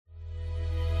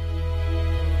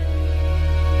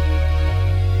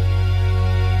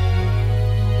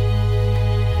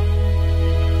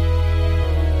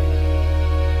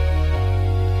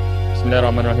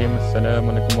Bismillahirrahmanirrahim.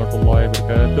 Assalamualaikum warahmatullahi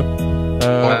wabarakatuh.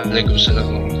 Waalaikumsalam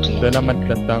warahmatullahi Selamat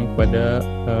wabarakatuh. datang pada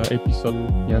episod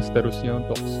yang seterusnya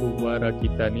untuk suara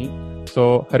kita ni.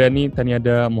 So hari ini tadi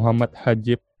ada Muhammad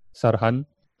Hajib Sarhan.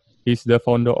 He's the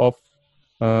founder of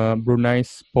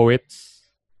Brunei's Poets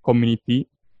Community.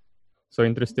 So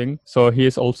interesting. So he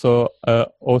is also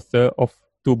author of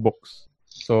 2 books.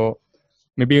 So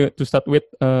maybe to start with,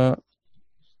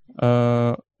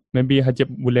 maybe Hajib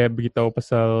boleh beritahu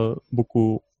pasal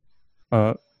buku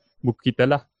kita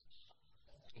lah.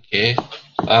 Okay.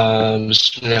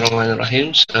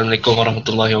 Bismillahirrahmanirrahim. Assalamualaikum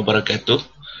warahmatullahi wabarakatuh.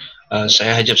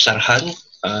 Saya Hajib Sarhan,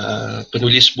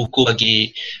 penulis buku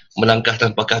bagi Melangkah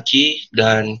Tanpa Kaki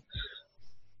dan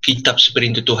Kitab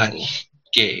Seperindu Tuhan.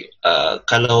 Okay.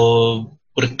 Kalau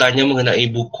bertanya mengenai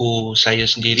buku saya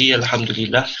sendiri,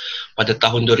 alhamdulillah pada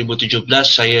tahun 2017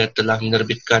 saya telah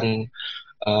menerbitkan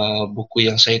buku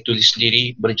yang saya tulis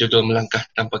sendiri berjudul Melangkah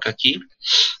Tanpa Kaki.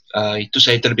 Itu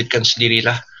saya terbitkan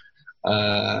sendirilah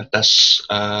atas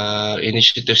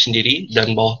inisiatif sendiri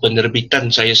dan bawah penerbitan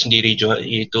saya sendiri juga,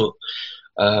 iaitu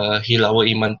Hilawa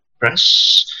Iman Press.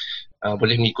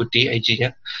 Boleh mengikuti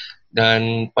IG-nya.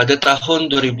 Dan pada tahun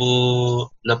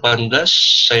 2018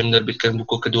 saya menerbitkan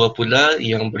buku kedua pula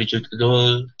yang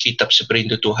berjudul Kitab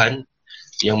Seperindu Tuhan,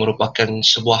 yang merupakan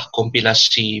sebuah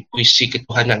kompilasi puisi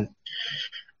ketuhanan.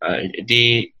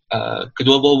 Jadi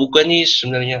kedua buah buku ni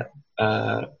sebenarnya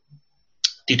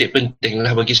titik penting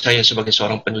lah bagi saya sebagai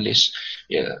seorang penulis,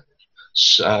 ya,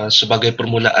 sebagai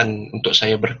permulaan untuk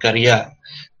saya berkarya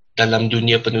dalam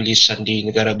dunia penulisan di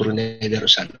negara Brunei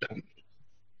Darussalam.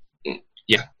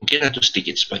 Ya, mungkin itu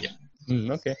sedikit sebanyak.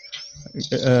 Okay.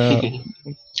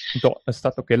 Untuk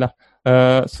start okay lah.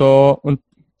 So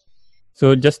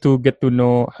just to get to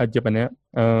know Hajib ni,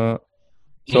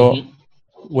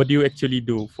 what do you actually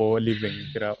do for a living?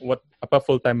 Kira apa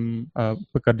full time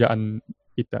pekerjaan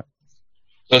kita?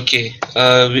 Okay,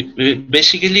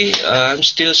 basically I'm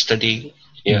still studying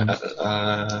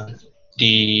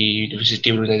di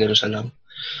Universiti Brunei Darussalam.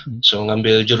 So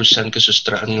ngambil jurusan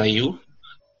kesusastraan Melayu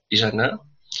di sana.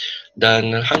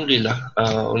 Dan alhamdulillah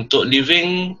untuk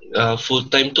living full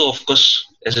time tu of course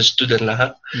as a student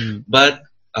lah. But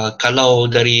kalau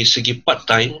dari segi part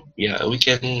time, we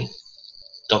can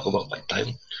talk about part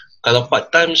time. Kalau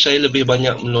part time saya lebih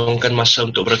banyak meluangkan masa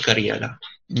untuk berkarya lah.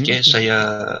 Okay,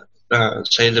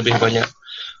 saya lebih banyak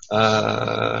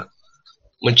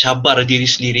mencabar diri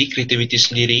sendiri, kreativiti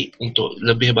sendiri untuk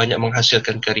lebih banyak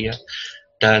menghasilkan karya.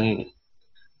 Dan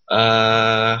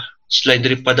selain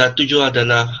daripada itu juga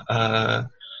adalah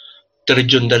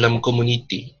terjun dalam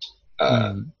komuniti,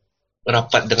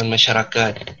 rapat dengan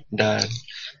masyarakat, dan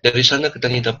dari sana kita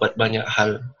ni dapat banyak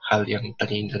hal yang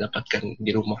tadi kita dapatkan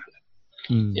di rumah.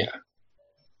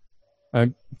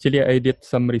 Actually I did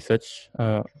some research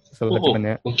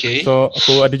macam okay. So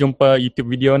aku ada jumpa YouTube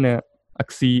video ni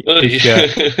Aksi Asia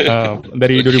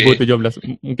dari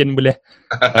 2017. Mungkin boleh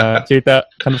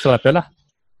ceritakan pasal apa lah.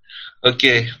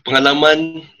 Okay,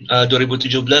 pengalaman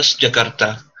 2017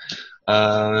 Jakarta.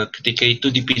 Ketika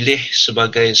itu dipilih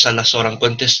sebagai salah seorang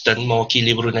kontestan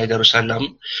mewakili Brunei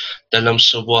Darussalam dalam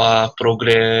sebuah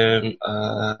program,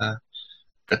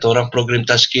 kata orang program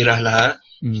tazkirah lah.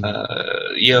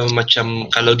 Ya,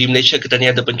 macam kalau di Malaysia kita ni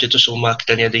ada pencetus ummah,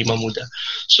 kita ni ada imam muda.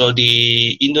 So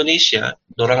di Indonesia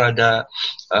dorang ada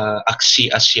Aksi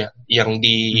Asia yang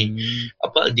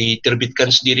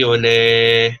diterbitkan sendiri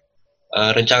oleh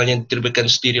rancangan yang diterbitkan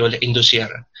sendiri oleh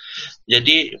Indosiar.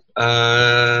 Jadi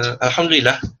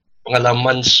alhamdulillah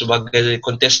pengalaman sebagai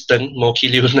kontestan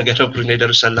mewakili negara Brunei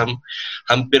Darussalam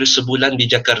hampir sebulan di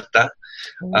Jakarta.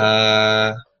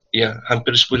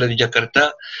 Hampir sebulan di Jakarta.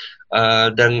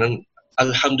 Dan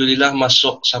alhamdulillah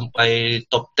masuk sampai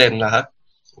top 10 lah.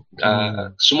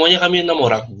 Semuanya kami 6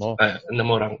 orang. 6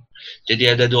 orang. Jadi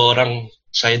ada 2 orang,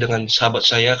 saya dengan sahabat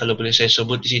saya, kalau boleh saya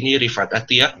sebut di sini, Rifat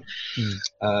Atiyah.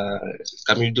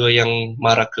 Kami 2 yang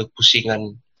marah ke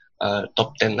pusingan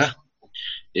top 10 lah.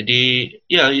 Jadi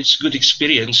it's good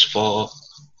experience for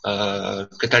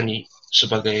Ketani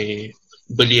sebagai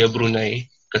belia Brunei,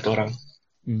 kata orang.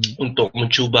 Untuk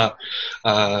mencuba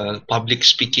public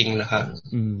speaking lah,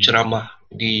 ceramah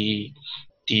di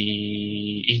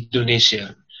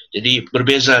Indonesia. Jadi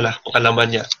berbezalah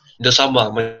pengalamannya. Dah sama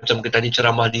macam kita ni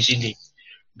ceramah di sini.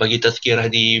 Bagi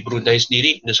tazkirah di Brunei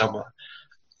sendiri dah sama.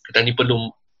 Kita ni perlu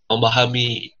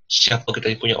memahami siapa kita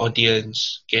ni punya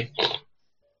audience, okay?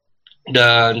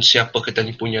 Dan siapa kita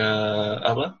ni punya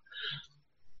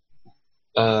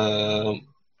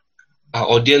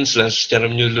audience lah secara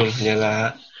menyeluruhnya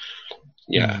lah.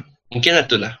 Mungkin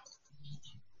itulah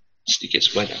sedikit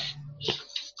sebanyak.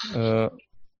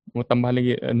 Mau tambah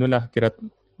lagi kira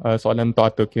soalan untuk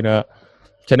Atul, kira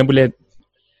macam mana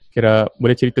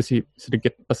boleh cerita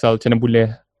sedikit pasal macam mana boleh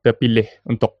terpilih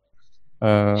untuk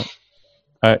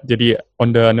jadi on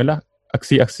the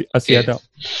aksi ada.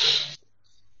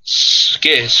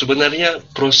 Okay, sebenarnya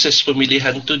proses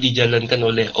pemilihan tu dijalankan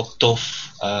oleh Octave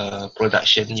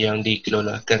Production yang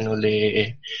dikelolakan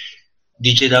oleh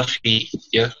DJ Daffy,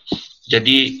 ya.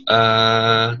 Jadi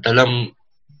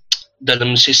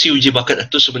dalam sesi uji bakat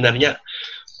itu sebenarnya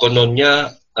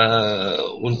kononnya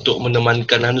untuk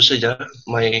menemankan saja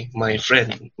my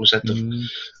friend satu.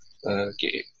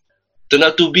 Okay. Turn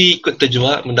out to be ikut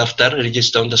terjua mendaftar,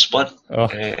 register on the spot.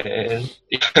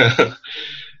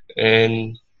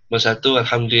 And masa tu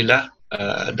alhamdulillah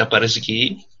dapat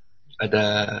rezeki,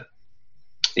 ada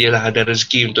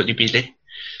rezeki untuk dipilih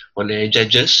oleh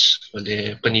judges,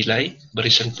 oleh penilai,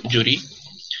 barisan juri,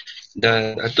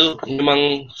 dan itu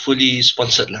memang fully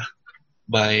sponsored lah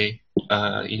by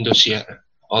Indosiar.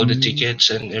 All the tickets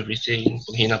and everything,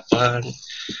 penginapan,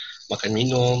 makan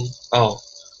minum.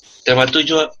 Tema tu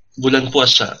juga bulan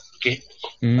puasa, okay.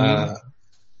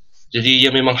 Jadi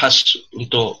ia memang khas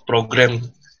untuk program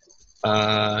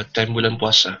time bulan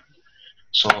puasa.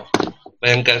 So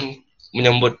bayangkan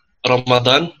menyambut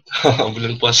Ramadan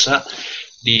bulan puasa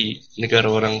di negara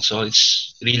orang, so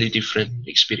it's really different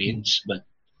experience, but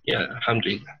yeah,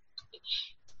 alhamdulillah.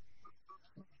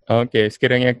 Okay,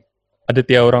 sekiranya ada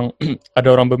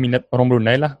orang berminat, orang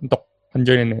Brunei lah untuk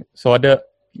join ini. So ada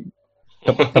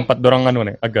tempat dorang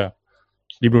nih agak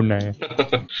di Brunei.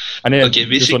 Okay,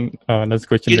 last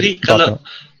question. Jadi kalau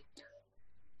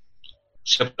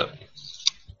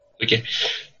okay,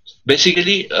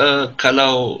 basically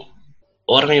kalau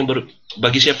orang yang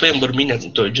bagi siapa yang berminat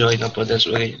untuk join apa dan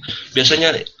sebagainya,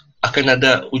 biasanya akan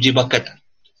ada uji bakat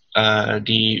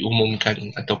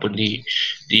diumumkan ataupun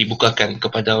dibukakan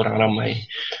kepada orang ramai.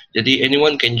 Jadi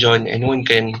anyone can join, anyone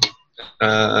can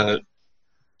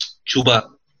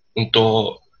cuba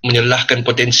untuk menyelahkan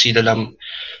potensi dalam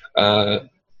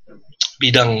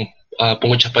bidang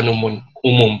pengucapan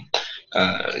umum.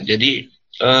 Jadi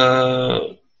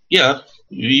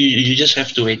you just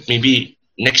have to wait. Maybe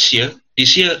next year.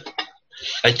 This year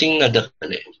I think ada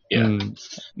kali.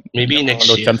 Maybe next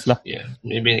year.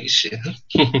 Maybe next year.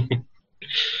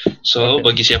 So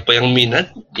bagi siapa yang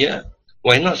minat,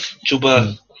 why not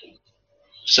cuba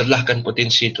selahkan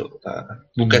potensi itu.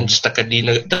 Bukan setakat di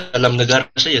dalam negara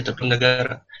saja, tapi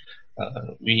negara.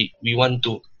 We want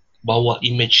to bawa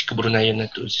image kebruneian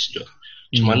itu.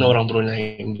 Macam mana orang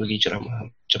Brunei bagi ceramah,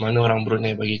 macam mana orang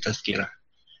Brunei bagi tazkirah.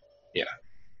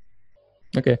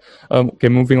 Okay,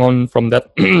 moving on from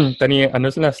that. Tadi Anda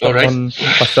start on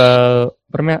pasal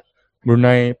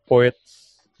Brunei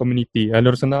Poets Community.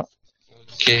 Anda sana.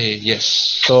 Okay, yes.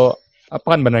 So,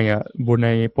 apa kan benarnya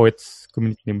Brunei Poets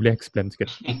Community ni? Boleh explain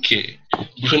sikit? Okay,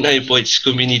 Brunei Poets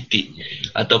Community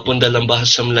ataupun dalam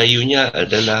bahasa Melayunya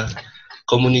adalah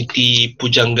komuniti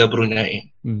pujangga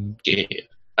Brunei. Okay,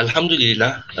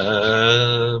 alhamdulillah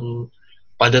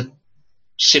pada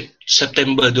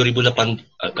September 2019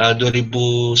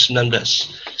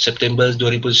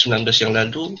 yang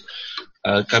lalu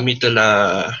kami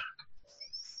telah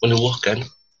menubuhkan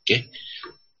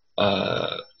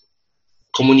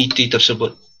komuniti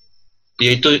tersebut,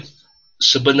 iaitu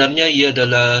sebenarnya ia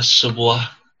adalah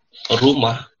sebuah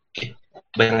rumah,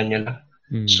 bayangannya lah,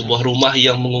 sebuah rumah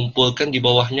yang mengumpulkan di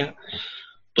bawahnya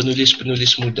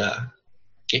penulis-penulis muda,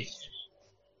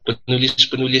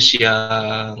 penulis-penulis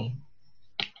yang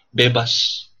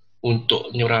bebas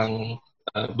untuk nyorang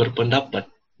berpendapat,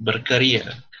 berkarya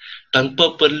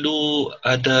tanpa perlu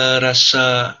ada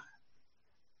rasa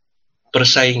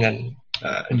persaingan.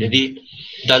 Jadi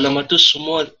dalam itu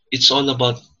semua it's all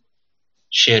about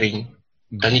sharing.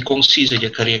 Tani kongsi saja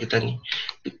karya kita ni.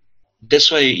 That's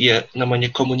why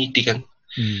namanya community kan.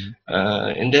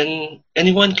 And then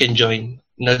anyone can join.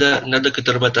 Nada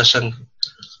keterbatasan.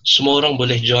 Semua orang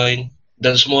boleh join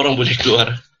dan semua orang boleh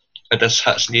keluar atas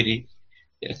hak sendiri.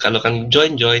 Kalau kan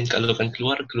join, kalau kan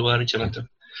keluar macam itu.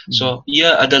 So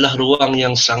ia adalah ruang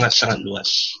yang sangat-sangat luas.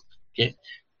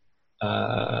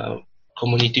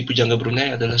 Komuniti Pujangga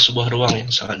Brunei adalah sebuah ruang yang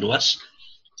sangat luas.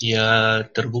 Ia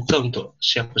terbuka untuk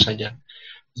siapa saja.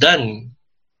 Dan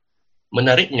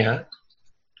menariknya,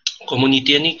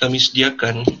 komuniti ini kami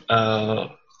sediakan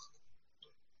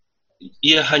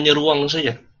ia hanya ruang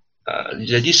saja.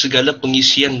 Jadi segala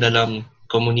pengisian dalam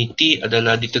komuniti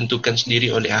adalah ditentukan sendiri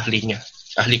oleh ahlinya,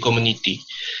 ahli komuniti.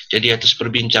 Jadi atas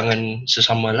perbincangan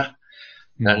sesama lah.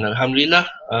 Dan alhamdulillah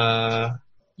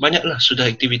banyaklah sudah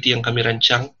aktiviti yang kami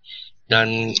rancang,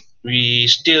 dan we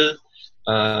still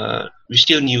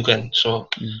new kan, so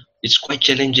it's quite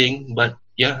challenging, but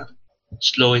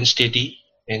slow and steady,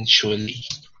 and surely.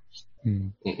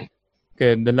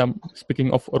 Okay, dalam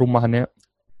speaking of rumahnya,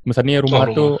 misalnya rumah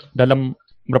tu dalam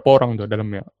berapa orang tu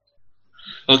dalamnya?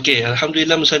 Okay,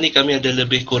 Alhamdulillah masa ni kami ada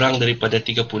lebih kurang daripada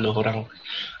 30 orang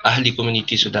ahli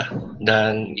komuniti sudah,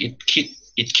 dan it keep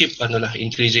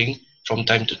increasing from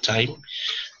time to time,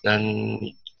 dan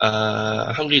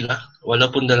Alhamdulillah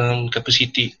walaupun dalam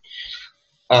kapasiti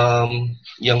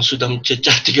yang sudah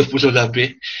mencecah 30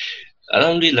 lebih,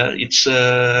 Alhamdulillah it's a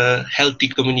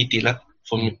healthy community lah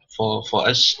for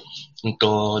us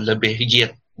untuk lebih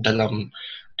giat dalam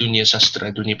dunia sastra,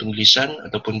 dunia penulisan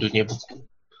ataupun dunia buku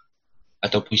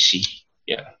atau puisi.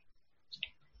 Yeah.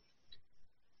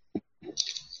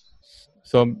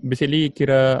 So basically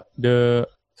kira the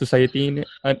society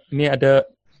ni ada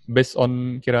based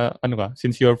on kira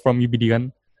since you're from UBD kan,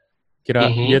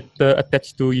 kira dia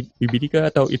attached to UBD ke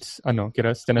atau it's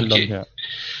kira standalone ya?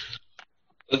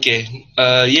 Okay,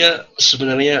 ya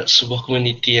sebenarnya sebuah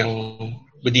komuniti yang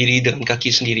berdiri dengan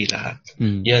kaki sendirilah.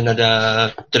 Ia ada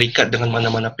terikat dengan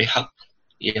mana-mana pihak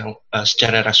yang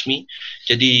secara rasmi.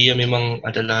 Jadi ia memang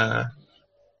adalah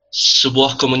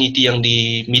sebuah komuniti yang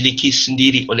dimiliki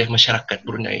sendiri oleh masyarakat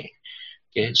Brunei.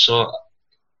 Okay, so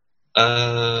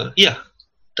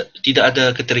tidak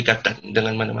ada keterikatan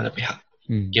dengan mana-mana pihak.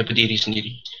 Dia berdiri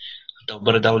sendiri atau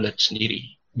berdaulat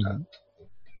sendiri.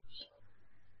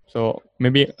 So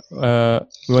maybe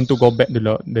we want to go back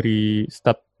dulu dari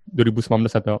start 2019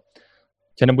 atau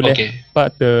macam mana boleh Pak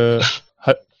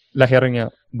lahirnya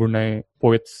Brunei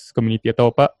Poets Community atau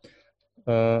Pak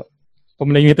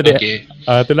Melayu itu dia.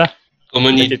 Itulah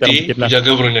Community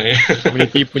Penjaga Brunei.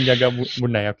 Community Penjaga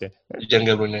Brunei, okay.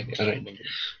 Penjaga Brunei, alright.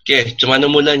 Okay, macam mana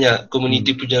mulanya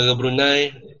Community Penjaga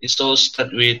Brunei? It all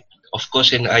start with, of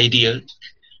course, an idea,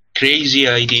 crazy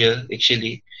idea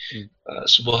actually.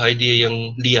 Sebuah idea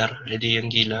yang liar, idea yang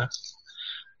gila.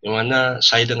 Yang mana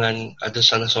saya dengan ada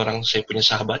salah seorang saya punya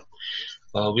sahabat,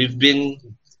 we've been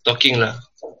talking lah.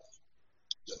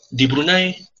 Di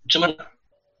Brunei, macam mana?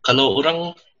 Kalau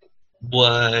orang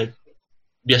buat,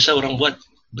 biasa orang buat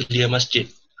belia masjid,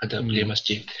 ada belia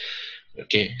masjid.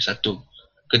 Okay, satu.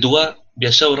 Kedua,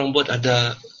 biasa orang buat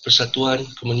ada persatuan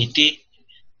komuniti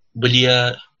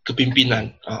belia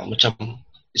kepimpinan. Macam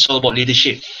it's all about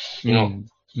leadership, you know.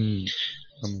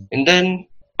 And then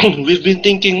we've been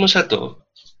thinking masa tu,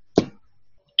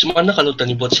 macam mana kalau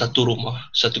tani buat satu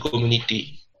rumah, satu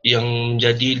komuniti yang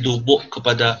menjadi lubuk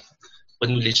kepada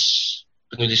penulis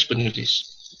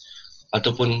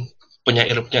ataupun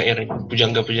penyair-penyair ni,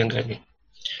 pujangga-pujangga ni.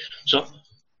 So,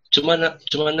 macam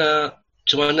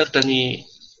mana tani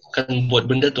kan buat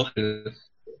benda tu?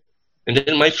 And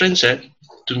then my friend said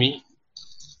to me,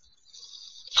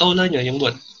 kau lah yang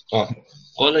buat.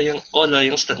 Kau lah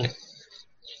yang start ni.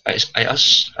 I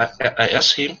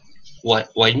asked him,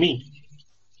 why me?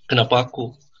 Kenapa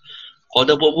aku? Kau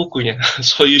dah buat bukunya,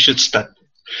 so you should start.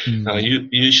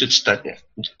 You should start ya.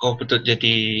 Kau betul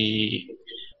jadi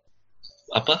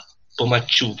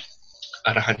pemacu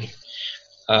arahan ni,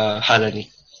 hal ni.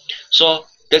 So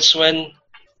that's when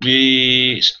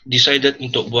we decided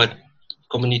untuk buat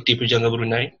community Pujangga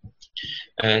Brunei,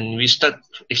 and we start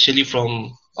actually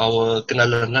from our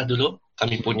kenalan lah dulu.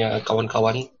 Kami punya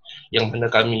kawan-kawan yang mana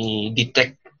kami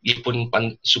detect dia pun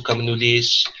suka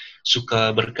menulis, suka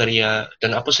berkarya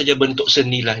dan apa saja bentuk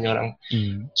seni lah ni orang.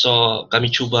 So kami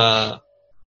cuba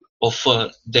offer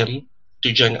them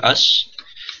to join us,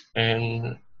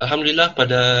 and Alhamdulillah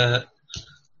pada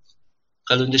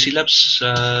kalau tidak silap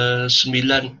 19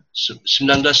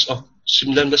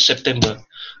 September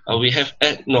we have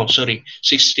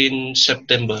 16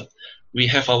 September we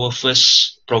have our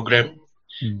first program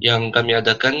yang kami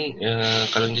adakan,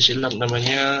 kalau tidak silap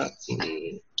namanya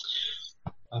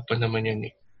apa namanya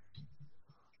ni,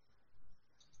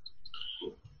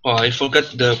 I forgot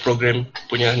the program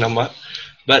punya nama,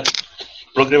 but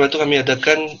program itu kami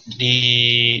adakan di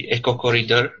Eco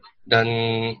Corridor, dan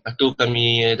itu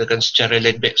kami adakan secara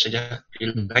laid back saja,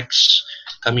 relax.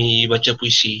 Kami baca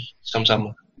puisi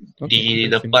sama-sama di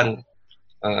depan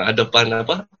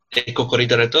Eco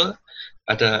Corridor itu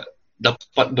ada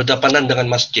dapat berdepanan dengan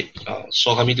masjid.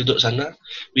 So kami duduk sana,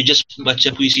 we just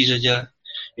baca puisi saja,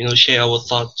 share our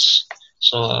thoughts.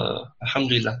 So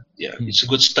Alhamdulillah, it's a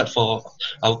good start for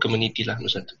our community lah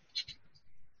masa tu.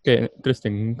 Okay,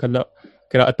 interesting. Kalau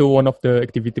kira itu one of the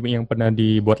activity yang pernah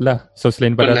dibuat lah. So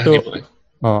selain pada itu,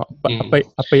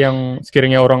 apa yang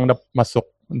sekiranya orang dapat masuk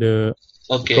the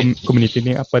community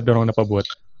ni, apa orang dapat buat?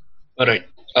 Alright.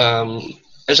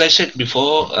 As I said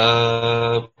before,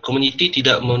 community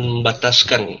tidak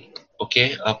membataskan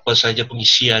apa saja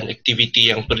pengisian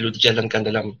aktiviti yang perlu dijalankan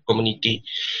dalam community.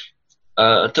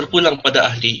 Terpulang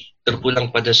pada ahli. terpulang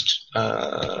pada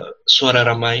suara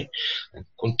ramai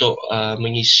untuk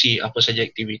mengisi apa saja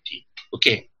aktiviti.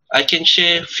 Okay, I can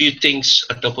share few things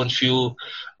ataupun few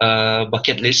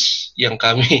bucket list yang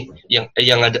kami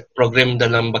yang ada program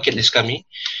dalam bucket list kami.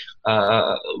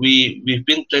 We've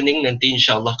been planning nanti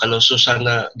insyaAllah kalau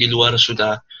suasana di luar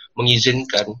sudah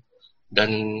mengizinkan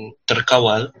dan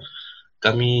terkawal,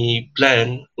 kami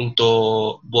plan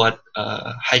untuk buat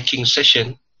hiking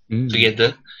session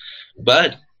together.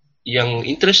 But yang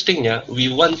interestingnya, we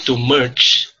want to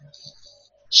merge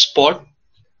sport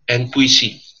and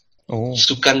puisi.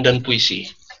 Sukan dan puisi.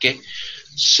 Okay,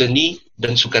 seni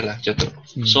dan sukan lah contoh.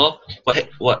 So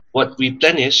what we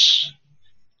plan is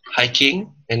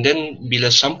hiking, and then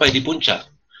bila sampai di puncak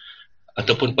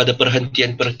ataupun pada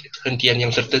perhentian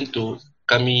yang tertentu,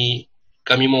 kami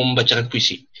mau membacakan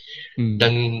puisi.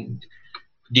 Dan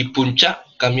di puncak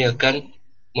kami akan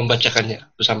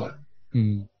membacakannya bersama.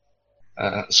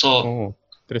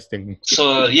 Interesting.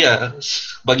 So yeah,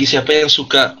 bagi siapa yang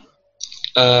suka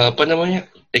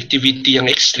aktiviti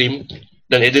yang ekstrim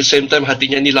dan at the same time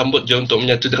hatinya ni lambut je untuk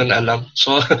menyatu dengan alam.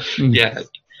 So yeah,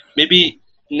 maybe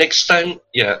next time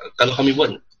kalau kami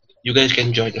buat, you guys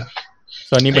can join lah.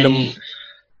 So ni belum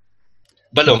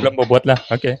buat lah.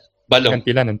 Okay. Belum.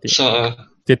 Nantilah nanti. So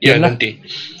nanti.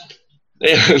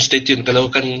 Stay tune.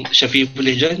 Kalau kan Syafiq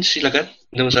boleh join, silakan.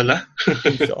 Tidak masalah.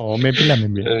 Maybe lah.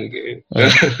 Okay.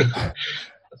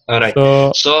 Alright.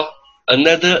 So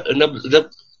another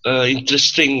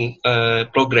interesting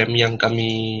program yang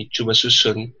kami cuba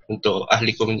susun untuk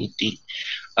ahli komuniti.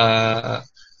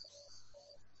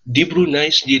 Di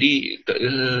Brunei sendiri,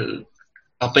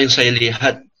 apa yang saya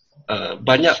lihat,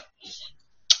 banyak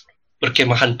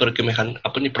perkemahan,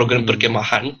 program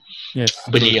perkemahan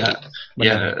belia.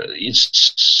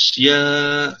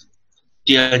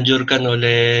 Dianjurkan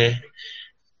oleh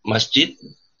masjid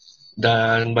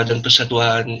dan Badan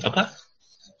Persatuan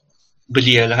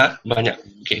belia lah, banyak.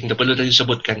 Okay, tidak perlu tadi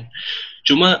sebutkan.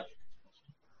 Cuma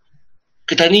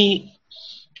kita ni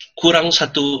kurang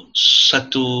satu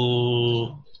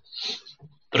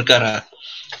perkara,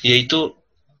 iaitu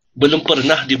belum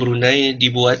pernah di Brunei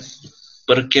dibuat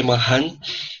perkemahan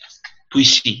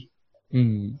puisi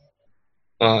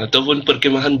ataupun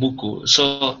perkemahan buku.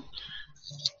 So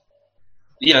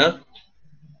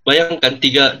bayangkan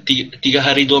 3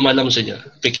 hari 2 malam saja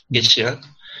package-nya,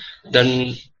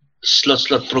 dan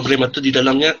slot-slot program itu di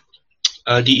dalamnya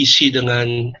diisi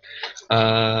dengan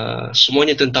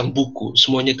semuanya tentang buku,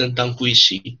 semuanya tentang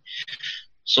puisi.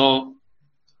 So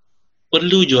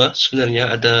perlu juga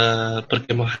sebenarnya ada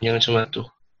perkemahan yang macam itu,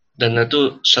 dan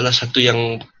itu salah satu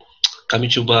yang kami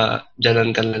cuba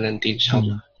jalankan nanti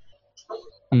insyaAllah.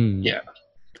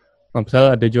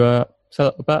 Pasal ada juga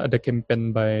ada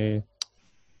campaign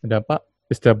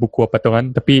istilah buku apa tu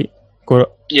kan, tapi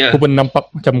aku pun nampak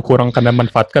macam kurang kena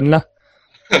manfaatkan lah.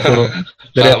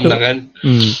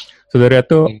 So dari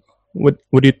itu what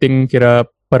do you think kira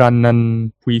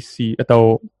peranan puisi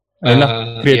atau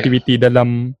kreativiti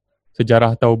dalam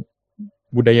sejarah atau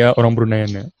budaya orang Brunei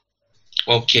ni?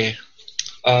 Okay.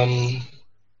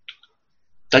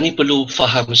 Tani perlu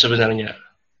faham sebenarnya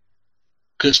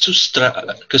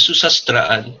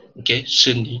kesusastraan,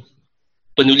 seni,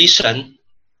 penulisan,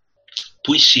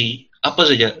 puisi, apa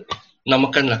saja,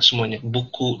 namakanlah semuanya,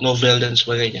 buku, novel dan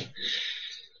sebagainya.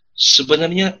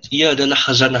 Sebenarnya ia adalah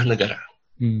khazanah negara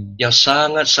yang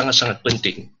sangat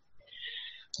penting.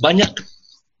 Banyak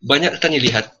Tani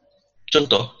lihat,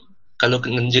 contoh, kalau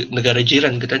negara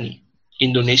jiran kita ni,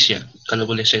 Indonesia, kalau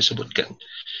boleh saya sebutkan,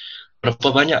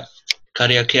 berapa banyak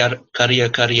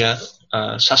karya-karya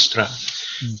sastra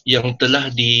yang telah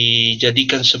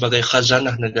dijadikan sebagai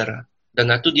khazanah negara,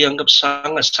 dan itu dianggap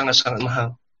sangat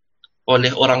mahal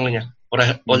oleh orangnya,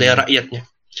 oleh rakyatnya.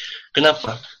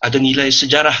 Kenapa? Ada nilai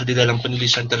sejarah di dalam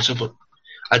penulisan tersebut,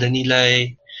 ada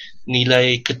nilai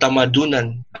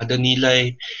ketamadunan, ada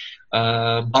nilai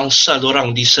bangsa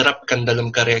orang diserapkan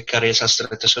dalam karya-karya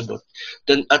sastra tersebut,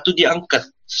 dan itu diangkat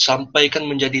sampaikan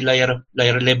menjadi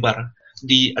layar lebar,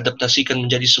 diadaptasikan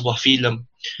menjadi sebuah filem.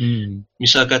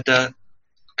 Misal kata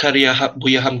karya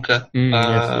Buya Hamka,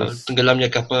 tenggelamnya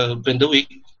kapal Bendewick,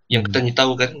 yang kita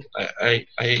tahu kan.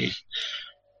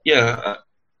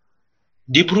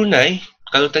 Di Brunei,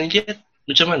 kalau tanya lihat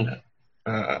macam mana,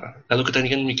 kalau kita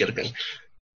kan mikirkan,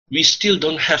 we still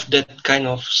don't have that kind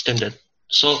of standard.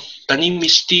 So tani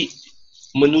mesti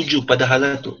menuju pada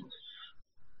hal itu,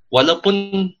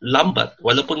 walaupun lambat,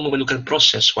 walaupun memerlukan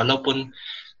proses, walaupun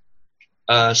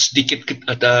sedikit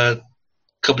ada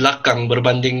ke belakang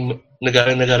berbanding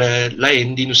negara-negara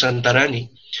lain di Nusantara ni,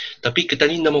 tapi kita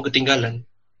ni tak mau ketinggalan.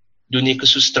 Dunia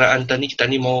kesusastraan tani kita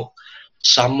ni mau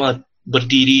sama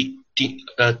berdiri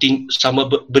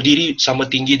sama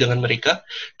tinggi dengan mereka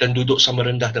dan duduk sama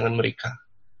rendah dengan mereka,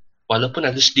 walaupun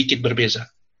ada sedikit berbeza.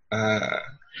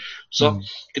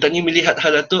 Kita ni melihat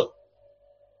hal itu,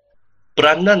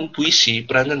 peranan puisi,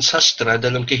 peranan sastra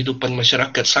dalam kehidupan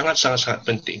masyarakat sangat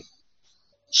penting.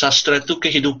 Sastra itu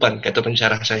kehidupan, kata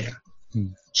pensyarah saya.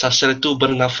 Sastra itu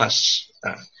bernafas.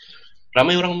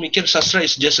 Ramai orang mikir sastra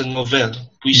is just a novel,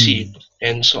 puisi,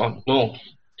 and so on. No.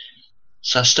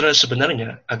 Sastra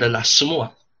sebenarnya adalah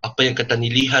semua. Apa yang kita ni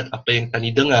lihat, apa yang kita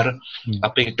ni dengar,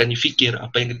 apa yang kita ni fikir,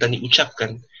 apa yang kita ni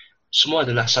ucapkan, semua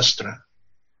adalah sastra.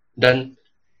 Dan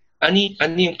ini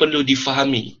yang perlu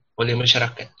difahami oleh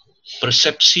masyarakat.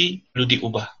 Persepsi perlu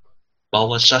diubah.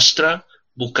 Bahawa sastra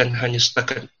bukan hanya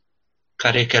setakat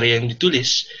karya-karya yang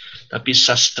ditulis, tapi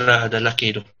sastra adalah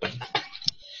kehidupan.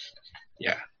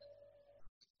 Ya.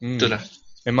 Itulah.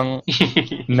 Memang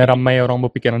ramai orang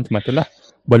berpikiran macam itulah.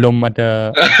 Belum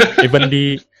ada even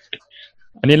di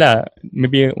inilah,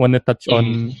 maybe wanna touch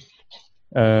on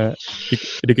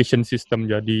education system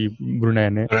je di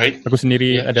Brunei ni. Right. Aku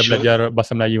sendiri ada belajar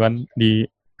bahasa Melayuan di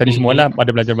tadi semualah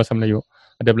ada belajar bahasa Melayu.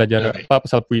 Ada belajar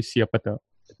pasal puisi apa tu.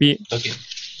 Tapi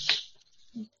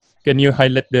can you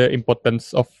highlight the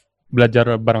importance of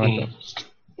belajar barang itu?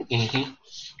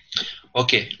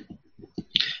 Okay.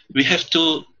 We have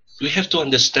to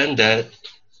understand that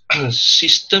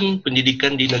sistem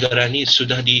pendidikan di negara ni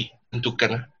sudah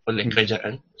ditentukan oleh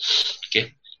kerajaan.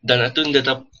 Okay. Dan itu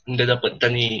anda dapat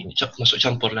tani masuk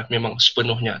campur lah. Memang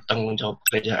sepenuhnya tanggungjawab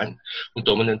kerajaan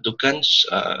untuk menentukan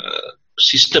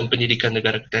sistem pendidikan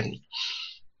negara kita ni.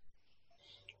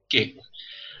 Okay.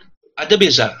 Ada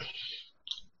beza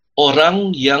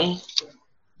orang yang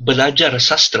belajar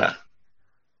sastra,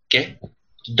 okay,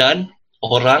 dan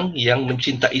orang yang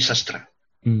mencintai sastra.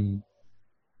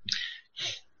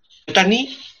 Kita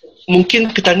ni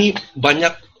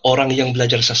banyak orang yang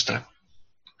belajar sastra.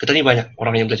 Kita ni banyak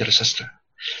orang yang belajar sastra.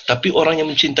 Tapi orang yang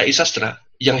mencintai sastra,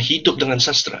 yang hidup dengan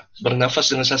sastra,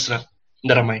 bernafas dengan sastra,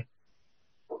 tidak ramai.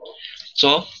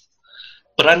 So,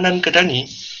 peranan kita ni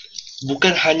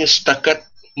bukan hanya setakat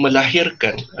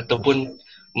melahirkan ataupun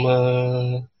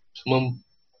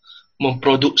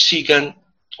memproduksikan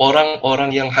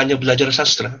orang-orang yang hanya belajar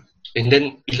sastra, and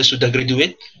then bila sudah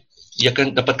graduate dia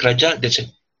akan dapat kerja, that's it.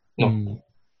 No.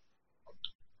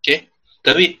 Okay.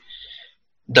 Tapi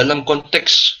dalam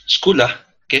konteks sekolah,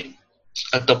 okay,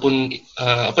 ataupun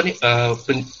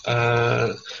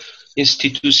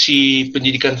institusi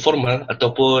pendidikan formal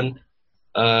ataupun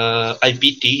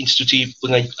IPT, institusi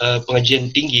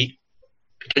pengajian tinggi,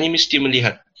 kita ni mesti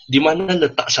melihat di mana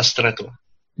letak sastra tu.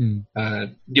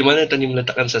 Di mana kita ni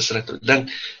meletakkan sastra tu, dan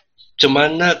macam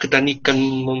mana kita ni akan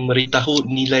memberitahu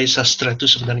nilai sastra tu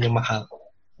sebenarnya mahal.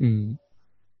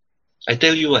 I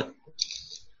tell you what,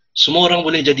 semua orang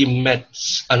boleh jadi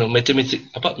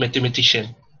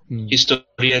mathematician,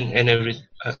 historian and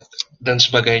dan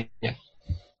sebagainya.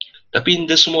 Tapi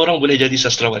tidak semua orang boleh jadi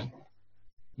sastrawan.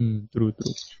 True.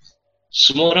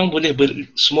 Semua orang boleh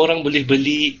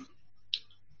beli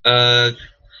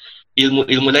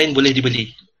ilmu lain, boleh dibeli.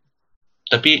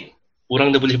 Tapi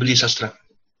orang dah boleh beli sastra.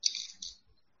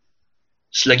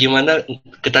 Selagi mana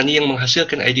ketani yang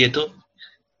menghasilkan idea itu,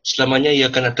 selamanya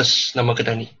ia akan atas nama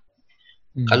ketani.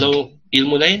 Kalau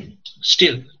ilmu lain,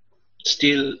 still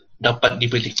dapat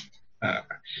dibeli.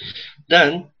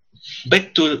 Dan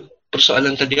back to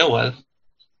persoalan tadi awal,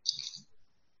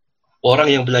 orang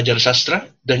yang belajar sastra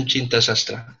dan cinta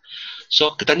sastra.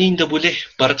 So, ketani tidak boleh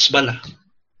barat sebelah.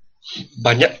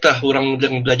 Banyakkah orang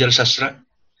yang belajar sastra?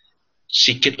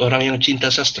 Sikit orang yang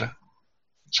cinta sastra.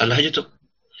 Salah je tu.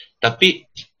 Tapi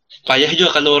payah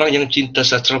juga kalau orang yang cinta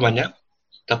sastra banyak,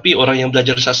 tapi orang yang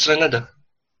belajar sastra ada.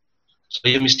 So,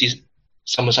 ia mesti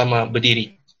sama-sama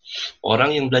berdiri.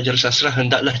 Orang yang belajar sastra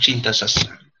hendaklah cinta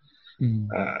sastra.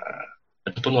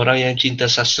 Ataupun orang yang cinta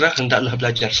sastra hendaklah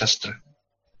belajar sastra.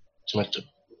 Macam tu.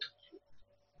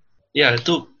 Ya,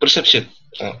 itu perception.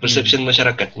 Perception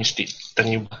masyarakat mesti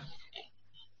terubah.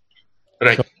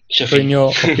 Right. So in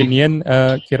your opinion,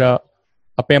 kira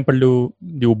apa yang perlu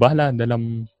diubah lah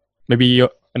dalam maybe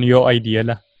your idea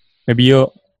lah. Maybe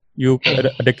you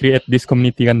ada create this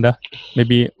community kan dah.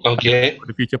 Maybe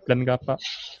the future plan ke apa?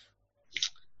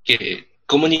 Okay.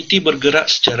 Community bergerak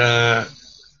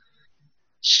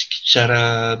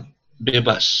secara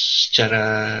bebas, secara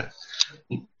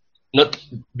not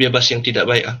bebas yang tidak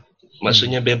baik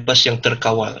maksudnya bebas yang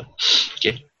terkawal.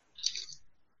 Okay.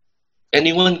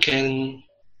 Anyone can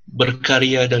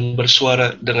berkarya dan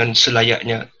bersuara dengan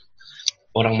selayaknya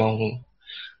orang mahu.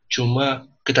 Cuma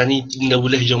kita ni tidak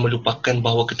boleh juga melupakan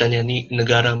bahawa kita ni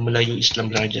negara Melayu Islam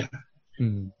Raja.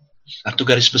 Itu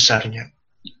garis besarnya.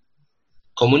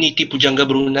 komuniti pujangga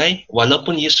Brunei,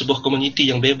 walaupun ia sebuah komuniti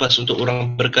yang bebas untuk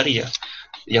orang berkarya,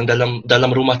 yang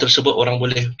dalam rumah tersebut orang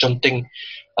boleh conteng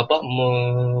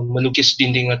melukis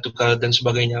dinding atau dan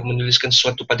sebagainya, menuliskan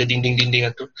sesuatu pada dinding-dinding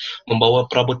atau membawa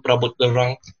perabot-perabot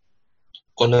orang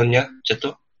kononnya macam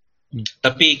tu.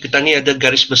 Tapi kita ni ada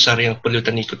garis besar yang perlu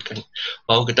kita ikutkan,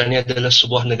 bahawa kita ni adalah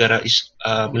sebuah negara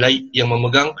Melayu yang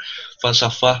memegang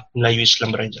falsafah Melayu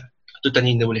Islam Raja. Itu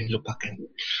tadi tidak boleh lupakan.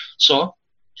 So,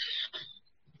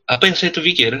 apa yang saya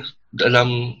terfikir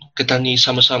dalam kita ni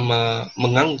sama-sama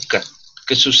mengangkat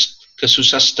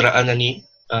kesusasteraan ini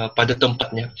pada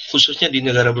tempatnya, khususnya di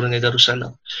negara Brunei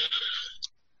Darussalam.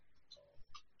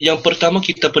 Yang pertama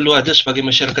kita perlu ada sebagai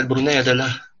masyarakat Brunei adalah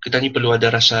kita ni perlu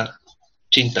ada rasa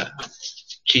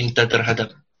cinta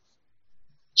terhadap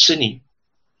seni,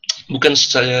 bukan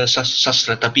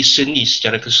sastra tapi seni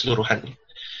secara keseluruhan.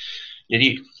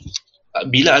 Jadi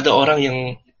bila ada orang yang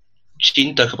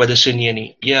cinta kepada seni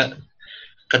ni, ya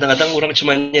kadang-kadang orang macam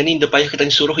mana ni, dia payah kita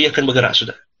ni suruh, ia akan bergerak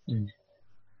sudah.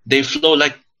 They flow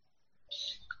like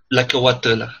a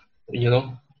water lah, you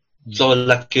know, flow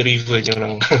like a river je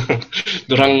orang.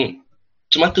 Dorang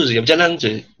cuma tu saja, berjalan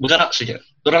saja, bergerak saja.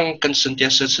 Dorang akan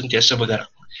sentiasa bergerak.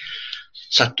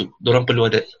 Satu, dorang perlu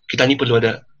ada, kita ni perlu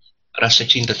ada rasa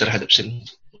cinta terhadap seni.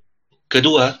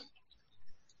 Kedua,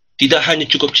 tidak hanya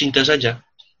cukup cinta saja,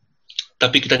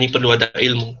 tapi kita ni perlu ada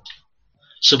ilmu.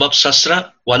 Sebab sastra,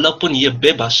 walaupun ia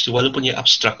bebas, walaupun ia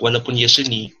abstrak, walaupun ia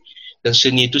seni, dan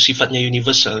seni itu sifatnya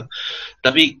universal,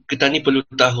 tapi kita ni perlu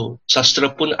tahu, sastra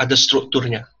pun ada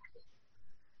strukturnya.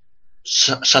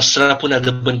 Sastra pun ada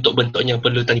bentuk-bentuknya yang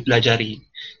perlu kita pelajari.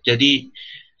 Jadi,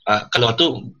 kalau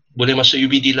tu boleh masuk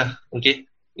UBD lah, okay?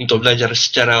 Untuk belajar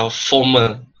secara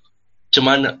formal macam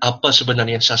mana, apa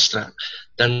sebenarnya sastra.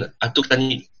 Dan itu kita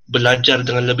ni belajar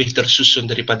dengan lebih tersusun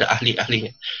daripada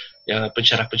ahli-ahlinya, ya,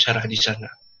 pensyarah-pensyarah di sana.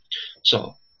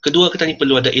 So, kedua, kita ni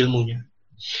perlu ada ilmunya.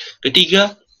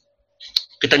 Ketiga,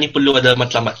 kita ni perlu ada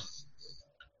matlamat.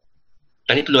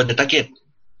 Kita ni perlu ada target.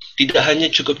 Tidak hanya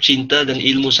cukup cinta dan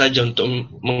ilmu saja untuk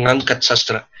mengangkat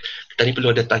sastra. Kita ni perlu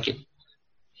ada target.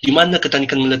 Di mana kita ni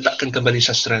akan meletakkan kembali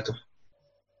sastra itu?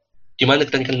 Di mana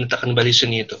kita ni akan meletakkan kembali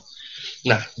seni itu?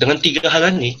 Nah, dengan tiga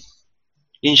hal ini,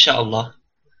 insya-Allah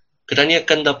kita ni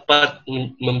akan dapat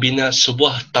membina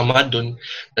sebuah tamadun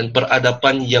dan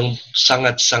peradaban yang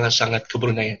sangat-sangat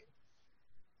kebruneian.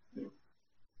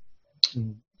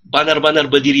 Benar-benar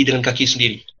berdiri dengan kaki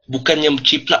sendiri. Bukannya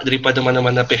ciplak daripada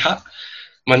mana-mana pihak,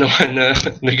 mana-mana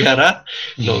negara.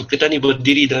 No, kita ni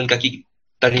berdiri dengan kaki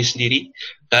kita ni sendiri,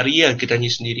 karya kita ni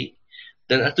sendiri,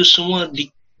 dan itu semua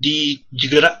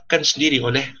digerakkan sendiri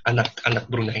oleh anak-anak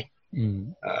Brunei.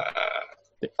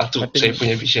 Itu saya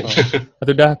punya vision.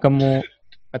 Itu dah kamu,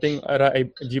 I think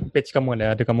page kamu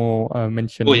ada kamu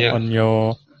mention on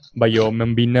your bio,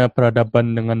 membina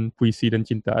peradaban dengan puisi dan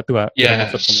cinta. Itu maksud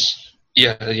kamu?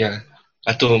 Ya.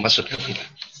 Itu maksud kami.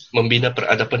 Membina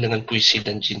peradaban dengan puisi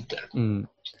dan cinta.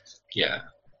 Ya.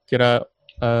 Kira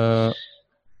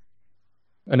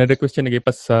another question lagi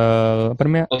pasal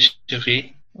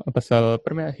pasal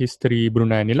history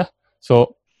Brunei ni lah.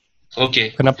 So,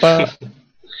 kenapa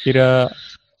kira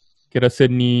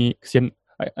seni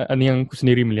ini yang aku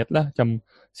sendiri melihat lah, macam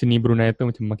seni Brunei itu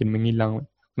macam makin menghilang.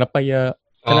 Kenapa ya?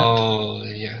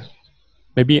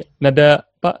 Maybe nada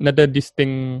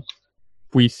distinct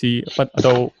puisi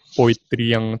atau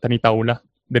poetry yang tani tahu lah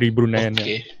dari Brunei.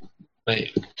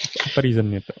 Baik. Apa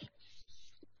reasonnya tu?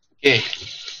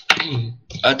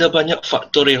 Ada banyak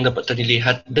faktor yang dapat tadi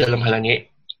lihat dalam hal ini.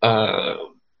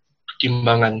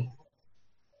 Pertimbangan.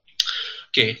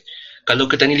 Kalau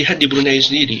kita ni lihat di Brunei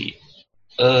sendiri,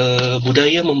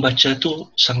 budaya membaca tu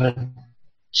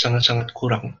sangat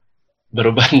kurang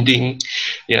berbanding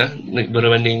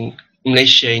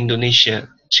Malaysia,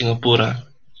 Indonesia, Singapura.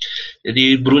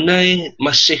 Jadi Brunei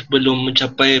masih belum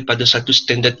mencapai pada satu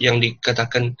standard yang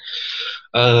dikatakan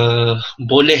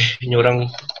boleh orang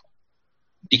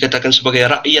dikatakan sebagai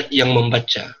rakyat yang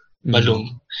membaca. Belum.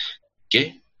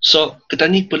 So kita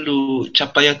ni perlu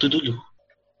capai itu dulu.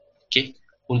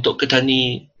 Untuk kita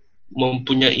ni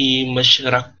mempunyai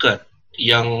masyarakat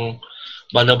yang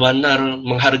benar-benar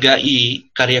menghargai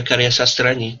karya-karya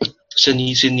sastra ni,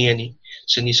 seni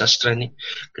sastra ni,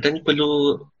 kita ni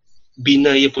perlu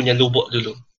bina ia punya lubuk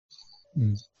dulu.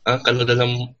 Kalau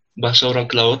dalam bahasa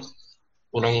orang ke laut,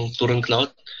 orang turun ke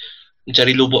laut,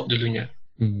 mencari lubuk dulunya,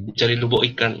 mencari lubuk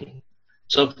ikan.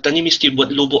 So kita ni mesti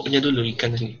buat lubuknya dulu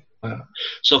ikan ni.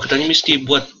 So kita ni mesti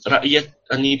buat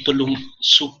rakyat ni perlu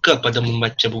suka pada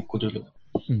membaca buku dulu,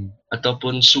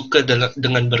 ataupun suka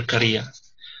dengan berkarya.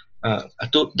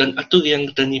 Dan itu yang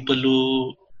kita ni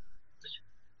perlu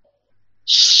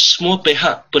semua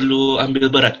pihak perlu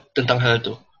ambil berat tentang hal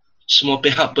itu. Semua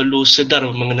pihak perlu sedar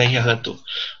mengenai hal itu.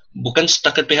 Bukan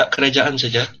setakat pihak kerajaan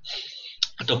saja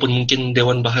ataupun mungkin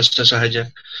Dewan Bahasa sahaja.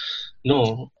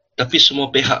 No, tapi semua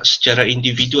pihak secara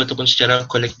individu ataupun secara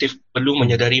kolektif perlu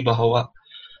menyadari bahawa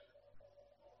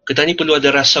kita ni perlu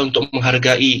ada rasa untuk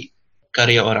menghargai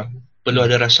karya orang. Perlu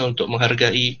ada rasa untuk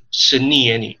menghargai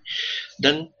seni ni.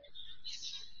 Dan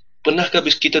pernahkah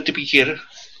kita terfikir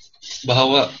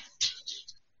bahawa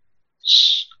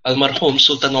almarhum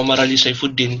Sultan Omar Ali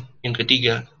Saifuddin yang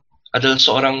ketiga adalah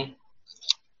seorang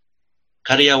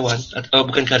karyawan, atau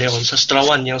bukan karyawan,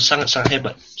 sastrawan yang sangat-sangat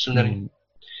hebat sebenarnya.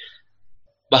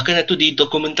 Bahkan itu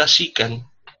didokumentasikan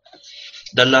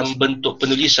dalam bentuk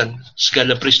penulisan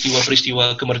segala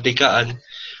peristiwa-peristiwa kemerdekaan,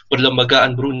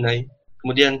 perlembagaan Brunei.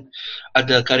 Kemudian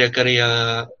ada karya-karya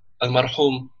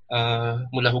almarhum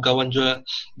Mullah Hugawan juga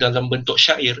dalam bentuk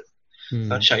syair,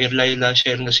 syair Laila,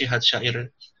 syair nasihat,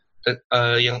 syair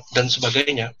yang dan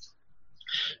sebagainya.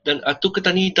 Dan itu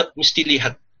kita ni mesti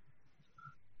lihat,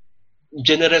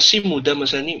 generasi muda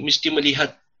masa ni mesti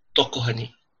melihat tokoh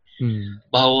ni,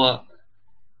 bahawa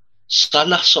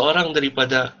salah seorang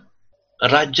daripada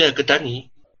raja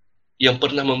Ketani yang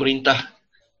pernah memerintah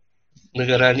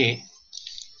negara ni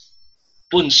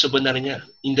pun sebenarnya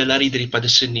indalari daripada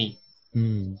seni.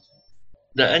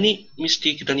 Dan ini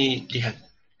mesti kita ni lihat.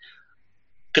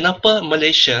 Kenapa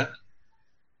Malaysia,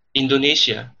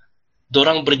 Indonesia,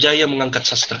 dorang berjaya mengangkat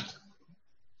sastra?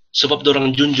 Sebab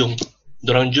dorang junjung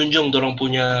dorang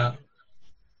punya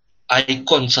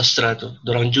ikon sastra tu.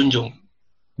 Dorang junjung.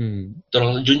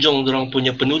 Dorang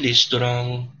punya penulis,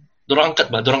 dorang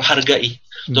angkat, dorang hargai.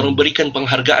 Dorang berikan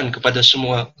penghargaan kepada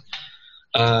semua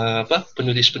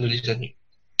penulis-penulis ni.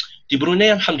 Di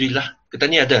Brunei, alhamdulillah, kita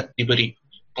ni ada diberi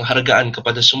penghargaan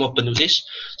kepada semua penulis,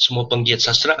 semua penggiat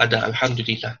sastra ada,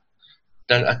 alhamdulillah.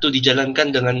 Dan itu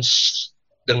dijalankan dengan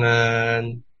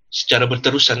secara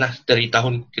berterusan lah dari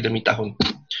tahun ke demi tahun.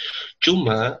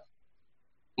 Cuma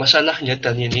masalahnya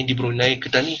tanya ni di Brunei,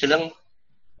 kita ni kadang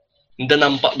tidak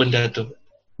nampak benda tu.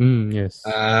 Yes.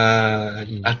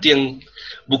 Itu yang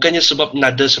bukannya sebab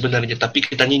nada sebenarnya, tapi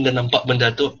kita ni tidak nampak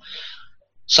benda tu.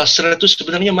 Sastra tu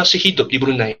sebenarnya masih hidup di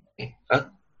Brunei.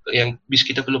 Yang bis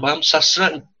kita perlu faham,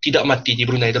 sastra tidak mati di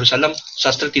Brunei Darussalam.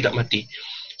 Sastra tidak mati.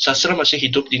 Sastra masih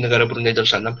hidup di negara Brunei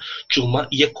Darussalam. Cuma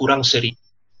ia kurang seri.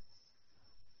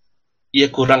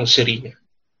 Serinya.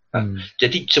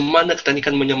 Jadi macam mana kita ni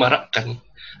kan menyemarakkan,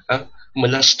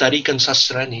 melestarikan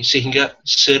sastra ni sehingga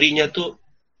serinya tu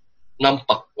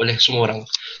nampak oleh semua orang.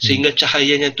 Sehingga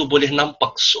cahayanya tu boleh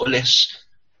nampak oleh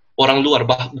orang luar,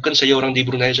 bukan saja orang di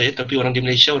Brunei saja, tapi orang di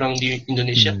Malaysia, orang di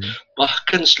Indonesia,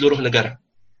 bahkan seluruh negara,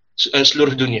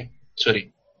 seluruh dunia. So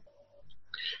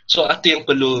itu yang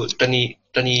perlu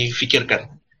tani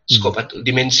fikirkan, skop itu,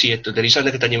 dimensi itu. Dari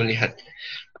sana kita melihat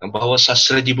bahawa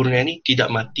sastra di Brunei ni tidak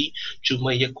mati,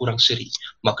 cuma ia kurang seri.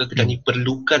 Maka kita ni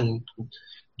perlukan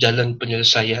jalan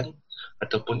penyelesaian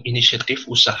ataupun inisiatif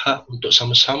usaha untuk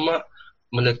sama-sama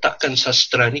meletakkan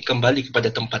sastra ni kembali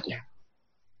kepada tempatnya.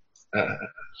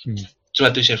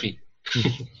 Cuma tu Syafiq.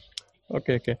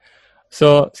 Okay.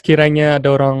 So sekiranya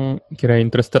ada orang kira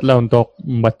interested lah untuk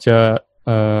membaca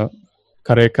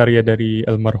karya-karya dari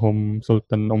almarhum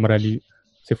Sultan Omar Ali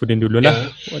Saifuddin dulu lah,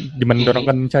 di mana orang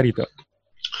kan mencari tu?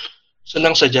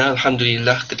 Senang saja,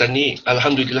 alhamdulillah. Kita ni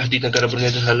alhamdulillah di negara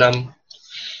Brunei Darussalam,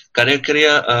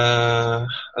 karya-karya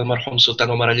almarhum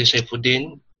Sultan Omar Ali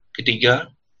Saifuddin ketiga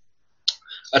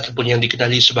ataupun yang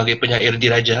dikenali sebagai penyair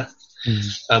diraja,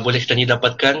 boleh kita ni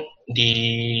dapatkan di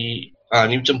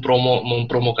ni macam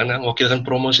mempromokan, wakilkan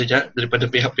promo saja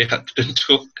daripada pihak-pihak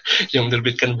tertentu yang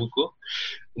menerbitkan buku.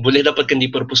 Boleh dapatkan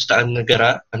di Perpustakaan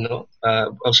Negara,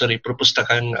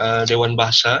 Perpustakaan Dewan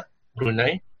Bahasa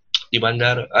Brunei di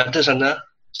bandar, ada sana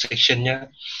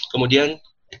sectionnya. Kemudian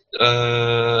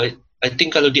I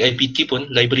think kalau di IPT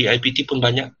pun, library IPT pun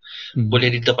banyak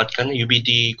boleh didapatkan,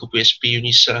 UBD, Kupu SP,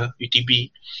 Unisa, UTB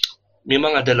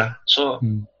memang adalah. So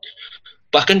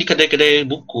bahkan di kedai-kedai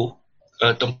buku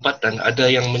tempatan ada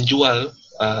yang menjual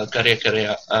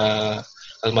karya-karya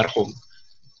almarhum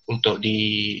untuk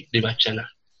dibaca lah.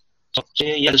 So,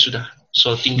 ya sudah.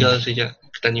 So tinggal saja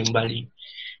kita ni kembali.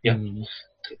 Ya.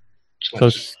 So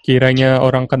sekiranya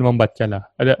orang kan membaca lah.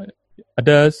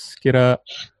 Ada sekira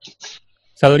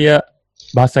saya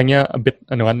bahasanya a bit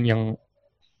yang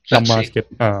lama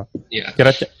sikit.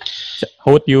 Kira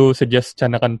how would you suggest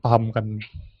cara kan pahamkan?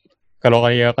 Kalau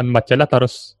kaya akan baca lah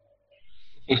terus.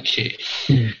 Okay.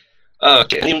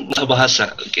 Ini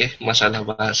masalah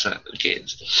bahasa. Okay.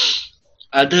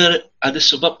 Ada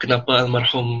sebab kenapa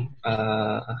almarhum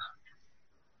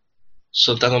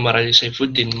Sultan Omar Ali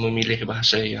Saifuddin memilih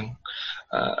bahasa yang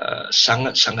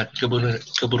sangat-sangat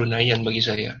keberunaian bagi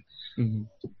saya.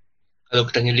 Kalau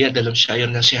kita lihat dalam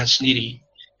syair nasihat sendiri,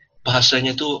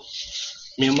 bahasanya tu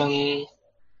memang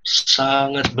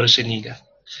sangat berseni dah.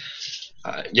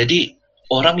 Jadi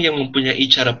orang yang mempunyai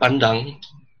cara pandang,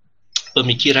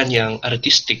 pemikiran yang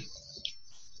artistik,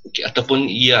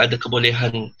 ataupun ia ada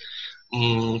kebolehan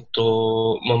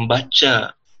untuk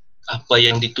membaca apa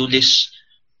yang ditulis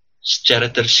secara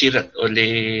tersirat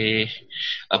oleh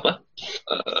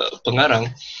pengarang,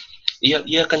 ia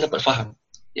akan dapat faham.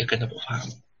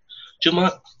 Cuma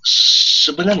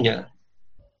sebenarnya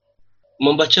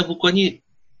membaca buku ini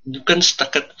bukan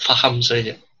setakat faham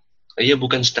saja. Ia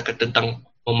bukan setakat tentang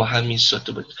memahami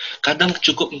sesuatu benda. Kadang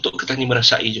cukup untuk kita ni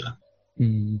merasai juga.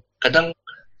 Kadang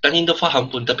kita ni dah faham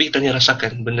pun, tapi kita ni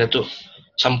rasakan benda tu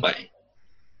sampai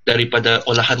daripada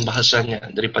olahan bahasanya,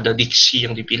 daripada diksi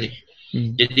yang dipilih.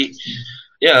 Jadi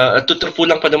ya, itu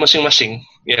terpulang pada masing-masing.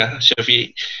 Ya,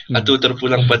 Syafiq, itu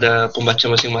terpulang pada pembaca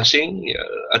masing-masing. Ya,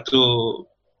 itu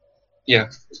ya,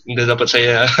 dah dapat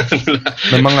saya.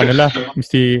 Memang adalah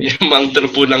mesti. Memang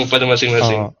terpulang pada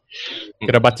masing-masing.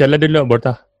 Kira bacalah dulu,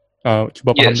 baru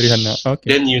cuba faham dari sana.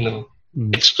 Okay. Then you know,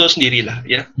 explore sendirilah,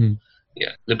 ya.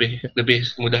 Ya, lebih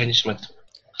mudahnya semata.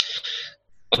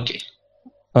 Okay.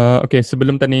 Okay,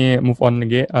 sebelum tadi move on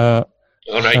lagi,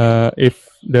 alright. If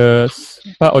the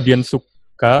audience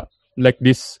suka like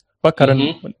this,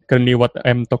 currently what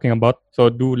I'm talking about, so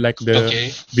do like the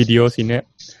videos in it.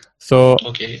 So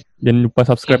jangan lupa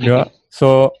subscribe juga.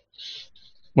 So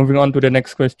moving on to the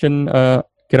next question,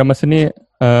 kira masa ni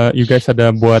you guys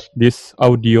ada buat this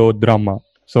audio drama.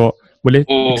 So boleh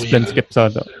explain sikit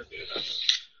pasal tu?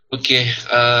 Okay,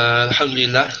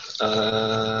 alhamdulillah,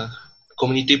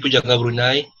 community Pujangga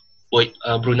Brunei,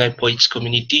 Brunei Poets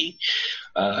Community,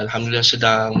 alhamdulillah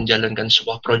sedang menjalankan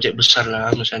sebuah projek besar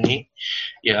lah masa ni.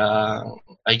 Yang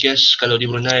I guess kalau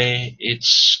di Brunei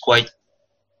it's quite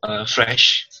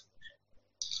fresh,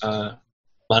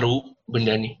 baru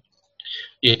benda ni.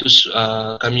 Iaitu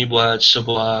kami buat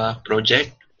sebuah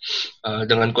projek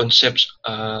dengan konsep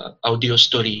audio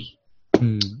story.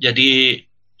 Jadi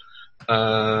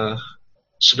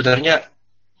sebenarnya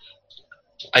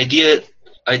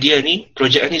idea ni,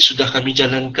 projek ni sudah kami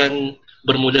jalankan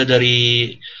bermula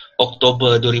dari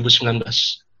Oktober 2019.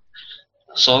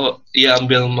 So ia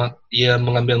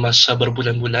mengambil masa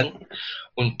berbulan-bulan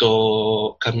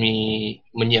untuk kami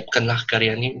menyiapkanlah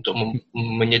karya ni, untuk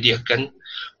menyediakan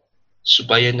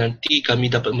supaya nanti kami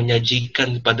dapat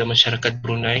menyajikan kepada masyarakat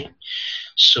Brunei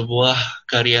sebuah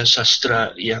karya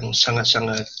sastra yang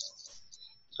sangat-sangat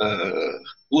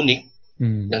unik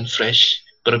dan fresh,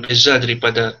 berbeza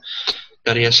daripada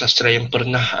karya sastra yang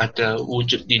pernah ada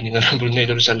wujud di negara Brunei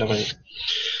Darussalam ini.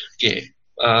 Okay,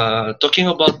 talking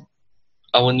about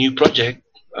our new project,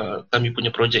 kami punya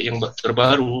projek yang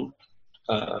terbaru,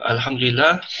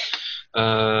 alhamdulillah,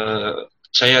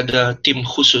 saya ada tim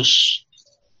khusus,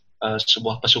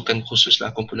 sebuah pasukan khusus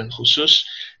lah, kumpulan khusus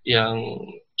yang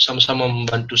sama-sama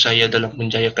membantu saya dalam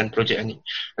menjayakan projek ini.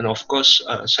 And of course,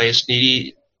 saya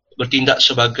sendiri bertindak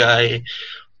sebagai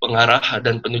pengarah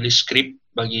dan penulis skrip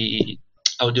bagi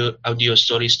audio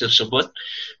stories tersebut,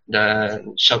 dan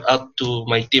shout out to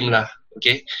my team lah,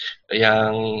 okay,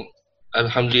 yang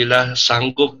alhamdulillah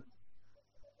sanggup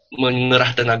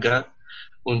mengerah tenaga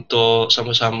untuk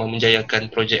sama-sama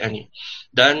menjayakan projek ini.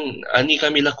 Dan ini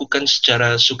kami lakukan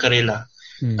secara sukarela,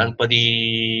 tanpa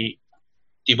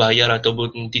dibayar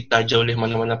ataupun ditaja oleh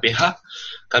mana-mana pihak.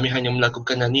 Kami hanya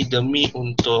melakukan ini demi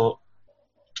untuk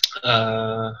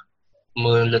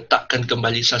meletakkan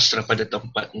kembali sastra pada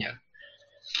tempatnya.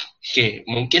 Okay,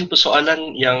 mungkin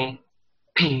persoalan yang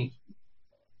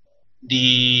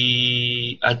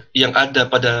yang ada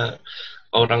pada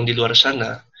orang di luar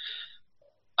sana,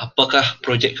 apakah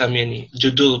projek kami ini,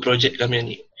 judul projek kami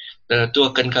ini, dan itu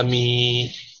akan kami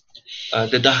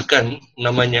dedahkan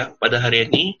namanya pada hari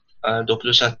ini,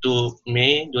 21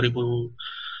 Mei 2020,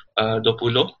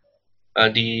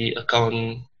 di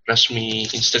akaun rasmi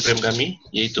Instagram kami,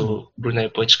 iaitu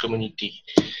Brunei Poets Community.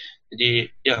 Jadi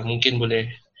ya, mungkin boleh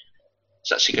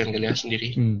saksikan kalian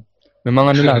sendiri.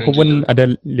 Memang anulah, aku pun ada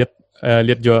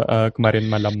lihat juga kemarin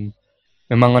malam.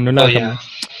 Memang anulah,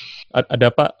 ada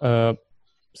apa,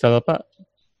 misal apa,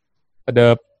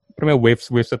 ada waves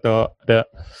atau ada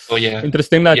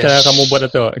interesting lah cara kamu buat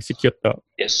atau execute tu.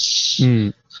 Yes.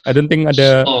 I don't think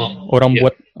ada orang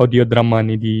buat audio drama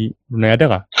ni di Brunei, ada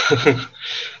kah?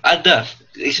 Ada.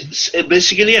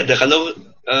 Basically ada. Kalau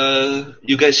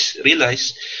you guys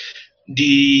realize,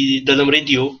 di dalam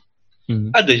radio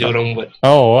ada je orang buat.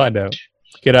 Oh, ada.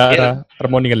 Kira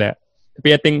harmoni kali ya. Tapi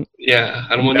I think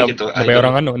harmoni gitu.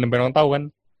 Nampak orang tahu kan.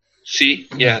 See,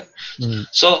 yeah. Hmm.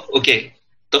 So, okay.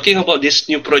 Talking about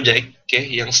this new project, okay,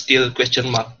 yang still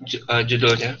question mark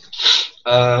judulnya.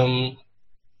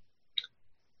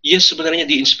 Ia sebenarnya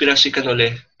diinspirasikan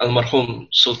oleh almarhum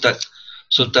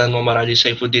Sultan Muhammad Ali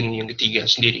Saifuddin yang ketiga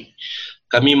sendiri.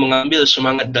 Kami mengambil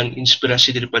semangat dan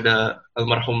inspirasi daripada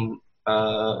almarhum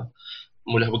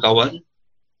Mullah Begawan,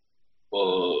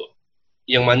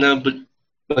 yang mana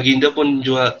baginda pun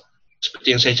juga seperti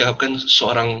yang saya cakapkan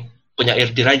seorang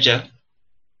penyair diraja,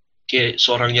 okay,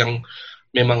 seorang yang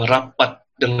memang rapat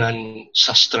dengan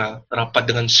sastra, rapat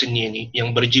dengan seni ini,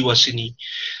 yang berjiwa seni.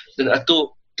 Dan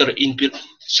itu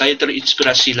saya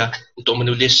terinspirasilah untuk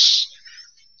menulis,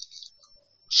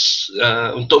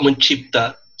 untuk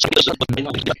mencipta.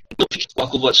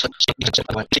 Aku buat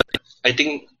I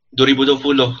think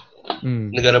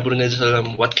 2020 negara Brunei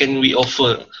Darussalam, what can we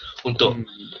offer untuk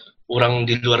orang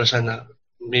di luar sana?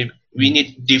 We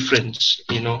need difference,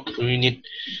 you know. We need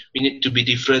to be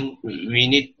different. We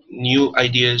need new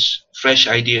ideas,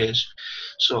 fresh ideas.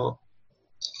 So,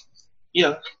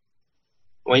 yeah,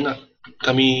 why not?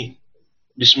 Kami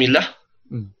Bismillah,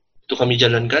 itu kami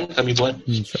jalankan, kami buat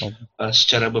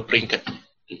secara berperingkat.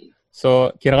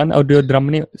 So, kira kan audio drama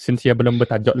ni, since ia belum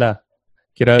bertajuk lah,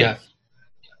 kira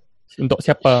untuk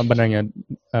siapa benarnya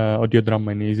audio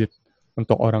drama ini? Is it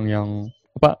untuk orang yang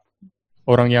apa?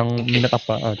 Orang yang minat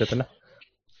apa? Betul lah.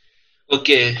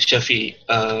 Okay, Syafi,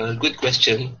 good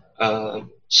question.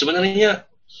 Sebenarnya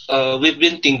we've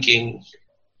been thinking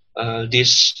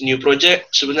this new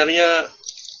project sebenarnya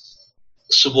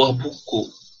sebuah buku,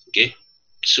 okay,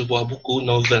 sebuah buku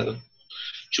novel.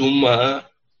 Cuma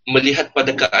melihat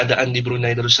pada keadaan di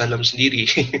Brunei Darussalam sendiri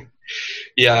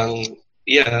yang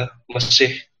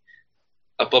masih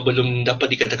belum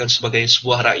dapat dikatakan sebagai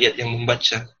sebuah rakyat yang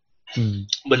membaca,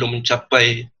 belum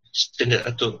mencapai standard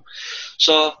itu.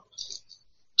 So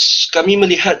kami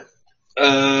melihat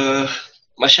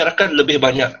masyarakat lebih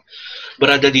banyak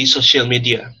berada di social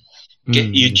media, okay,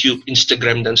 YouTube,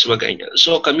 Instagram dan sebagainya.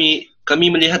 So kami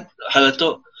melihat hal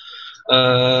itu,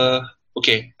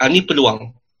 okay, ini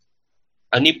peluang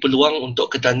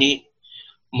untuk kita ni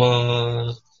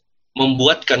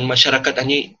membuatkan masyarakat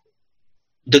ini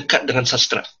dekat dengan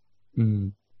sastra.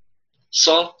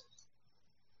 So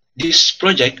this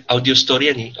project audio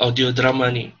story ni, audio drama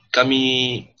ni,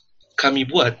 kami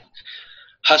buat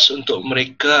khas untuk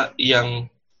mereka yang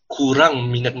kurang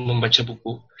minat membaca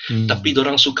buku, tapi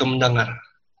dorang suka mendengar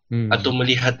atau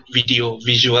melihat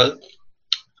visual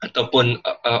ataupun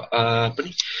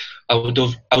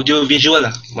audio visual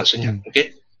lah maksudnya,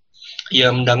 okay?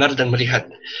 Yang mendengar dan melihat.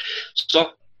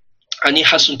 So, ini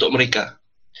khas untuk mereka.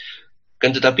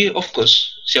 Kan tetapi of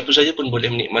course, siapa saja pun boleh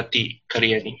menikmati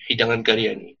karya ni, hidangan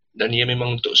karya ni. Dan ia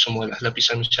memang untuk semua lah,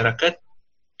 lapisan masyarakat,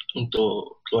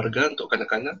 untuk keluarga, untuk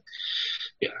kanak-kanak.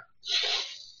 Ya.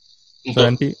 So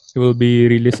nanti it will be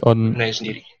released on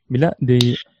sendiri. Bila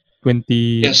di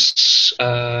 20? Yes,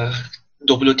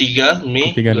 23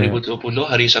 Mei 2020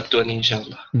 hari Sabtu ni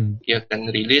insyaAllah. Ia akan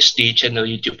rilis di channel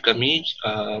YouTube kami,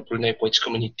 Brunei Poets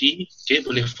Community. Okay,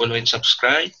 boleh follow and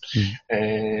subscribe.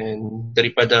 And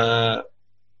daripada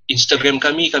Instagram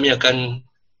kami akan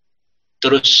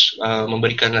terus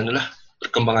memberikan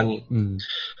perkembangan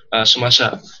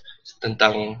semasa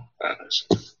tentang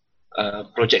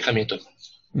projek kami itu.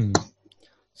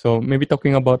 So maybe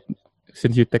talking about,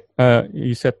 since you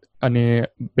said any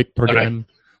big project. Alright.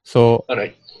 So,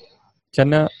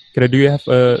 Cana, do you have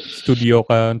a studio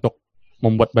ka untuk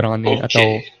membuat barang ini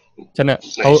atau Cana,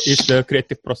 nice. How is the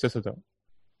creative process itu?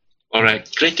 Alright,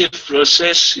 creative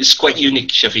process is quite unique,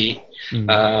 Syafi,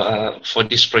 for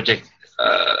this project.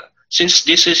 Since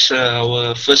this is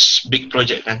our first big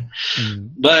project, kan,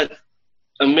 but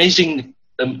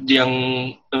yang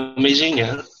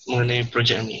amazingnya mengenai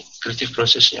project ini, creative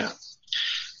processnya,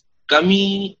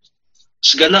 kami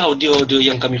segala audio-audio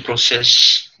yang kami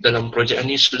proses dalam projek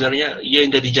ini sebenarnya ia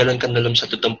dah dijalankan dalam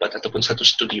satu tempat ataupun satu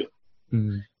studio.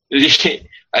 Jadi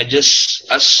I just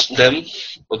ask them,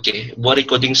 okay, buat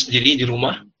recording sendiri di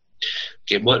rumah,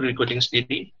 okay, buat recording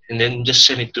sendiri, and then just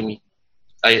send it to me.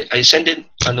 I send it,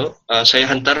 saya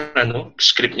hantar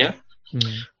skripnya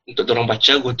untuk dorang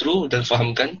baca, go through dan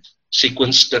fahamkan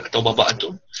sequence atau babak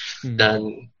itu,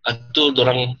 dan itu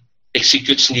dorang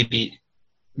execute sendiri.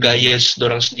 Gaya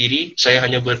dorang sendiri, saya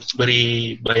hanya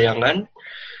beri bayangan,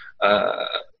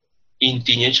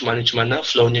 intinya macam mana,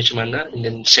 flow-nya macam mana, and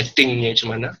then setting-nya macam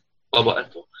mana, babak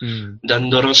itu. Dan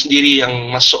dorang sendiri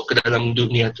yang masuk ke dalam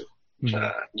dunia tu.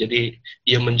 Jadi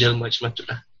ia menjelma macam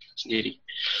itulah sendiri.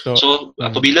 So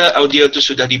apabila audio itu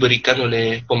sudah diberikan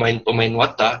oleh pemain-pemain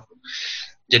watak,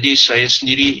 jadi saya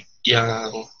sendiri yang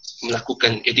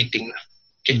melakukan editing lah.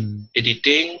 Okay?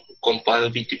 Editing,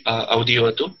 compile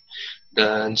audio tu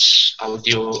dan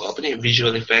audio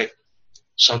visual effect,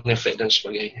 sound effect dan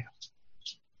sebagainya.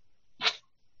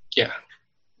 Ya.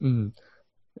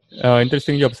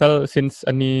 Interesting juga pasal since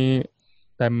ani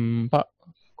time Pak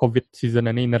COVID season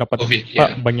ini narapat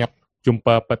Pak banyak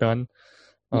jumpa Pak kan.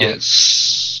 Yes.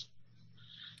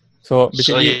 So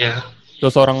basically so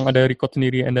seorang ada record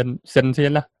sendiri and then send saja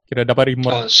lah, kira dapat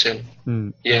remote. Send.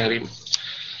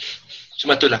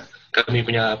 Cuma itulah kami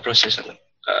punya proses,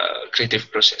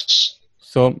 creative process.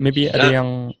 So maybe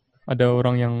ada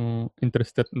orang yang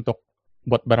interested untuk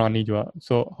buat barang ini juga.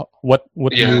 So what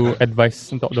would you advise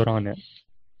untuk orang ini?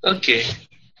 Okay.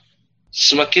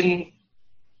 Semakin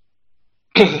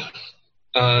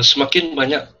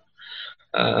banyak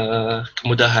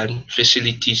kemudahan,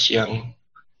 facilities yang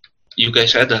you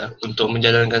guys ada untuk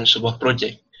menjalankan sebuah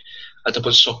projek ataupun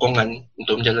sokongan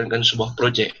untuk menjalankan sebuah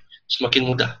projek, semakin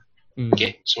mudah.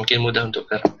 Okay, semakin mudah untuk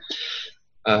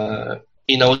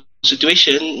in our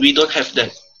situation we don't have that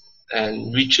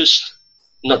and we choose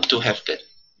not to have that.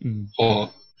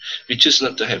 We choose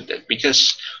not to have that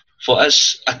because for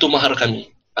us itu mahar kami,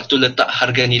 itu letak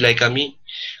harga nilai kami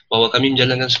bahawa kami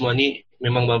menjalankan semua ni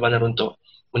memang benar-benar untuk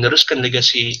meneruskan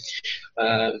legasi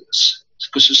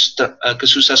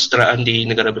kesusastraan di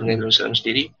negara Brunei Darussalam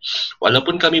sendiri.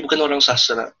 Walaupun kami bukan orang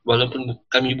sastra, walaupun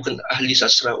kami bukan ahli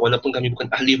sastra, walaupun kami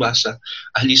bukan ahli bahasa,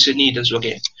 ahli seni dan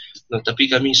sebagainya. Tapi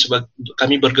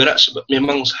kami bergerak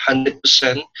memang 100%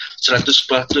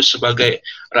 sebagai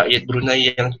rakyat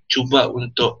Brunei yang cuba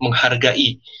untuk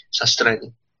menghargai sastra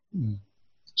ini.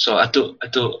 So itu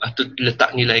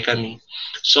letak nilai kami.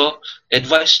 So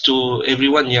advice to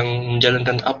everyone yang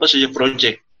menjalankan apa saja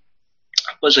projek,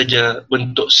 apa saja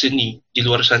bentuk seni di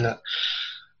luar sana,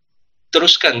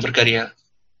 teruskan berkarya.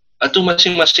 Atau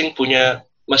masing-masing punya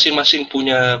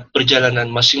perjalanan,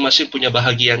 masing-masing punya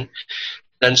bahagian.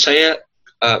 Dan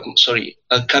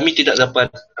kami tidak dapat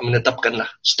menetapkanlah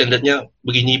standardnya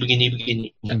begini.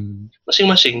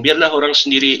 Masing-masing biarlah orang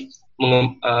sendiri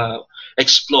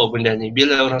explore benda ni,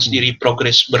 biarlah orang sendiri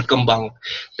progress, berkembang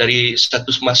dari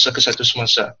satu masa ke satu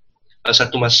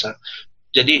masa.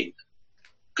 Jadi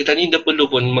kita ni tidak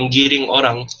perlu pun menggiring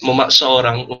orang, memaksa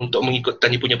orang untuk mengikut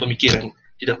tani punya pemikiran.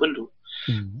 Tidak perlu.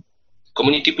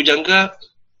 Komuniti pujangga,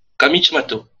 kami cuma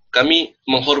tu. Kami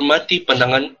menghormati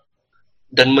pandangan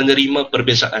dan menerima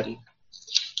perbezaan.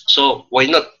 So,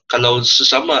 why not? Kalau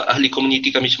sesama ahli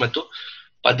komuniti kami cuma tu,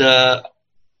 pada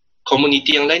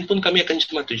komuniti yang lain pun kami akan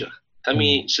cuma tu je.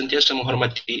 Kami sentiasa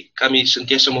menghormati, kami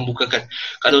sentiasa membukakan.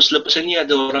 Kalau selepas ini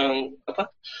ada orang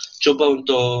cuba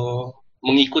untuk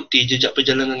mengikuti jejak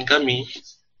perjalanan kami,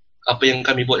 apa yang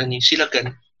kami buat ini,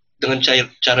 silakan dengan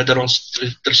cara dorong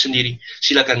tersendiri,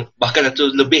 silakan. Bahkan itu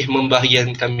lebih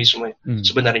membahagiakan kami semua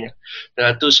sebenarnya.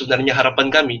 Dan itu sebenarnya harapan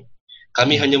kami.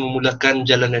 Kami hanya memulakan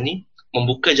jalan ini,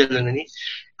 membuka jalan ini.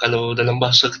 Kalau dalam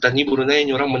bahasa Ketani Brunei,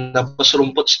 orang menabas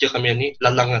rumput saja kami ini,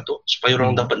 lalang itu, supaya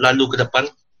orang dapat lalu ke depan.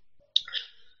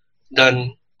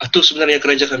 Dan itu sebenarnya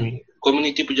kerja kami.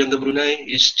 Komuniti Pujangga Brunei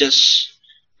is just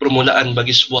permulaan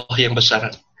bagi sebuah yang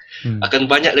besar. Akan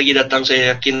banyak lagi datang,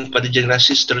 saya yakin, pada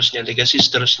generasi seterusnya, legasi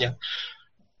seterusnya.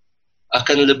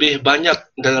 Akan lebih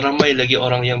banyak dan ramai lagi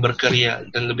orang yang berkarya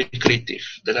dan lebih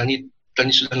kreatif. Dan ini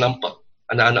sudah nampak.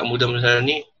 Anak-anak muda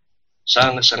ni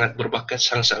sangat-sangat berbakat,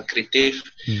 sangat-sangat kreatif.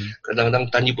 Kadang-kadang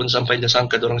tani pun sampai dah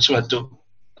sangka orang semua tu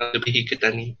lebih ke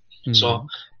tani. So,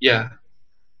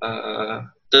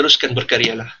 teruskan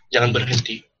berkaryalah. Jangan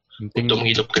berhenti untuk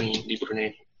menghidupkan di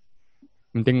Brunei.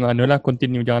 Penting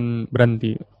continue, jangan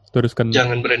berhenti, teruskan.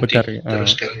 Jangan berhenti, berkarya.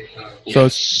 Teruskan. So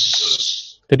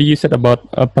tadi you said about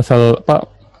pasal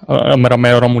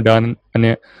meramai orang muda kan.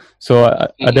 So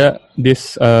ada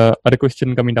ada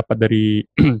question kami dapat dari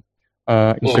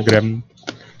Instagram.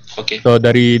 Okay. So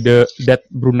dari that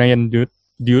Bruneian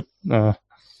dude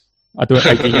atau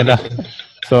IG-nya dah.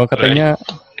 So katanya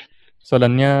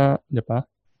soalannya apa?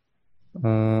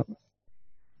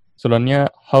 Soalannya,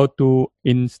 how to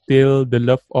instill the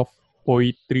love of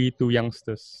poetry to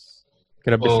youngsters.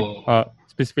 Kira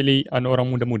specifically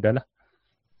orang muda-muda lah.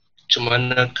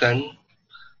 Cumana kan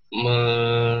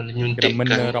menyuntikkan,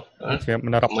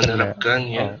 menerapkan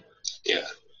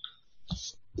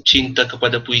cinta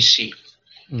kepada puisi.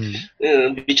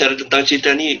 Bicara tentang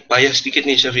cinta ni payah sedikit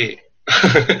ni, Syafiq.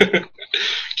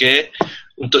 Okay,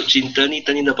 untuk cinta ni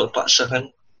tani dapat paksa kan.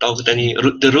 Tahu kita ni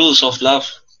the rules of love.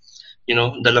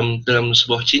 Dalam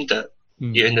sebuah cinta,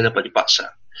 dia anda dapat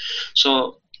dipaksa.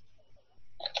 So,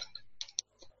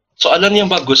 soalan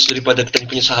yang bagus daripada kita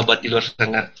punya sahabat di luar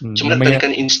sana. Cuma tadi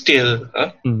kan instill,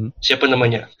 siapa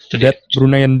namanya? That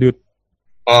Bruneian dude.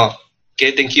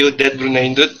 Okay, thank you, that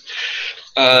Bruneian dude.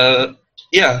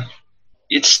 yeah,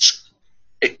 it's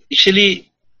actually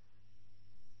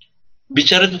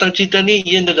bicara tentang cinta ni,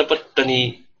 ia dah dapat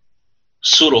tani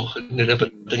suruh, dia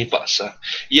dapat tani paksa.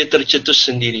 Ia tercetus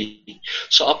sendiri.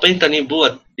 So apa yang tani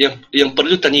buat, yang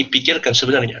perlu tani pikirkan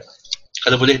sebenarnya,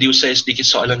 kalau boleh diusai sedikit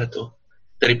soalan itu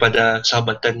daripada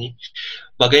sahabat tani,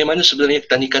 bagaimana sebenarnya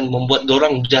tani kan membuat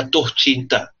dorang jatuh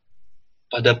cinta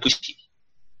pada puisi.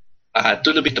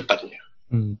 Itu lebih tepatnya.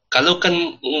 Kalau kan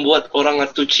membuat orang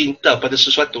itu cinta pada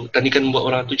sesuatu, tani kan membuat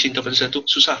orang itu cinta pada sesuatu,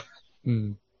 susah.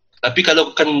 Tapi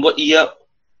kalau kan membuat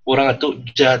orang itu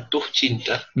jatuh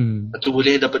cinta, itu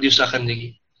boleh dapat diusahakan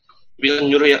lagi. Bila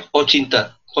nyuruh ya,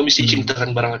 cinta, kau mesti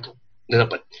cintakan barang itu, dia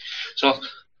dapat. So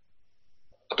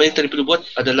apa yang tadi perlu buat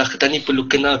adalah kita ni perlu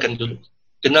kenalkan dulu.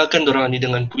 Kenalkan orang ni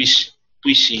dengan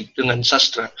puisi, dengan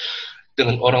sastra,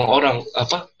 dengan orang-orang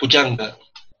pujangga,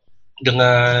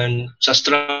 dengan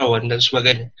sastrawan dan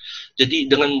sebagainya. Jadi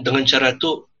dengan cara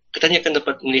tu kita ni akan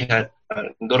dapat melihat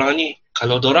dorang ni,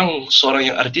 kalau dorang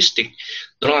seorang yang artistik,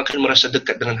 dorang akan merasa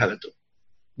dekat dengan hal itu.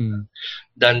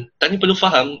 Dan tadi perlu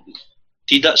faham,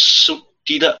 tidak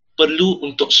perlu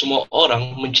untuk semua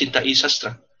orang mencintai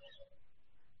sastra.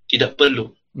 Tidak perlu.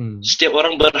 Setiap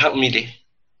orang berhak milih.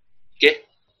 Okay?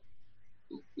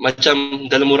 Macam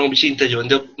dalam orang bercinta juga,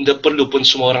 tidak perlu pun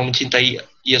semua orang mencintai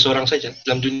ia seorang saja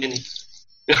dalam dunia ni.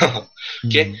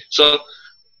 Okay? So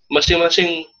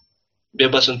masing-masing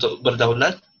bebas untuk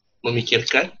berdaulat,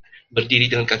 memikirkan,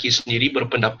 berdiri dengan kaki sendiri,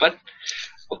 berpendapat.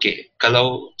 Okay,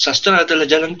 kalau sastra adalah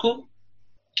jalanku,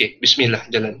 okay, bismillah,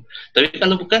 jalan. Tapi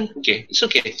kalau bukan, okay, it's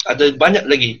okay. Ada banyak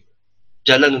lagi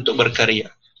jalan untuk berkarya.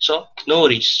 So, no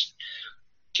worries.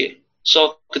 Okay,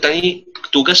 so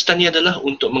tugas tani adalah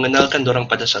untuk mengenalkan dorang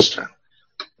pada sastra.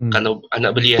 Kalau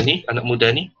anak belia ni, anak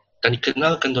muda ni, tani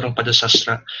kenalkan dorang pada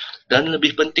sastra. Dan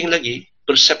lebih penting lagi,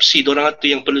 persepsi dorang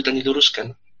itu yang perlu tani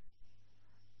luruskan.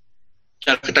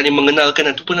 Cara tani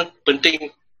mengenalkan itu pun penting.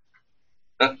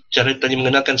 Cara tani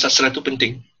mengenalkan sastra itu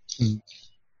penting.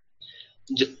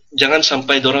 Jangan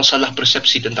sampai dorang salah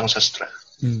persepsi tentang sastra.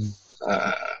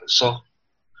 So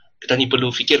kita ni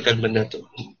perlu fikirkan benda tu.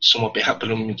 Semua pihak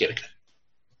perlu memikirkan.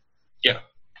 Ya,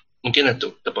 mungkin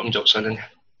itu dapat menjawab soalannya.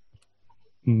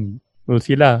 We'll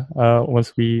see lah once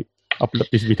we upload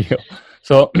this video.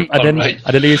 So ada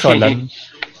lagi soalan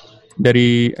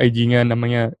dari IG-nya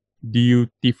namanya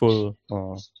Beautiful.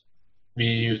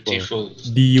 Beautiful.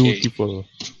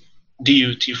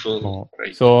 Beautiful.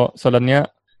 Right. So soalannya,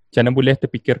 macam mana boleh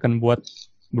terfikirkan buat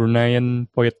Bruneian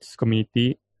Poets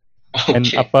Community and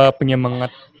apa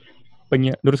penyemangat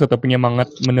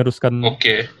meneruskan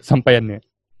sampaiannya?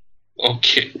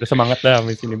 Okay. Ada semangat lah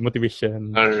di sini, motivation.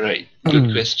 Alright,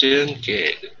 good question.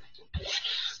 Okay.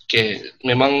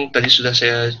 Memang tadi sudah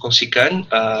saya kongsikan.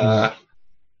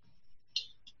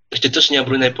 Cetusnya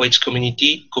Brunei Poets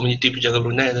Community Pujangga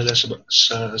Brunei adalah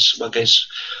sebagai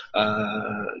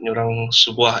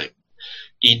sebuah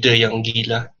ide yang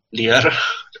gila, liar.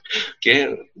 Okay,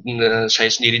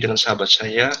 saya sendiri dengan sahabat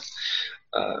saya.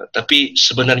 Tapi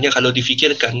sebenarnya kalau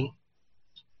difikirkan,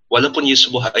 walaupun ia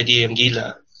sebuah ide yang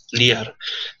gila, liar,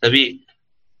 tapi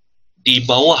di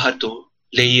bawah itu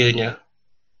layernya,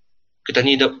 kita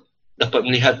ni dapat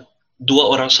melihat dua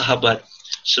orang sahabat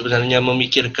sebenarnya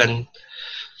memikirkan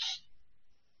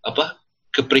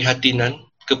keprihatinan,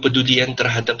 kepedulian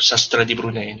terhadap sastra di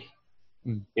Brunei ini.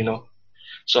 You know,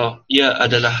 so ia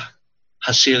adalah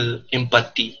hasil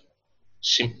empati,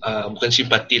 bukan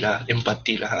simpati lah,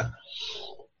 empati lah.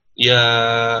 Ia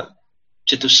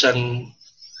cetusan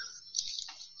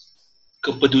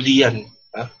kepedulian,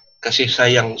 kasih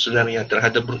sayang sebenarnya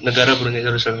terhadap negara Brunei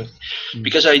Darussalam.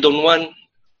 Because I don't want,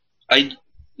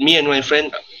 me and my friend,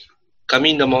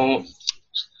 kami tidak mau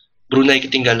Brunei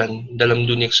ketinggalan dalam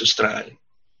dunia kesusastraan.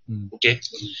 Okay?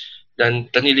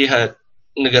 Dan tadi lihat,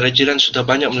 negara jiran sudah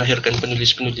banyak melahirkan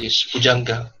penulis-penulis,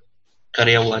 pujangga,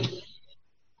 karyawan.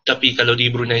 Tapi kalau di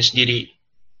Brunei sendiri,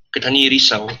 kita ni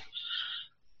risau.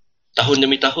 Tahun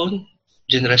demi tahun,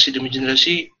 generasi demi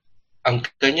generasi,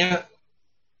 angkanya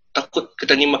takut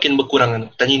kita ni makin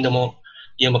berkurangan. Kita ni tidak mau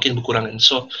ia makin berkurangan.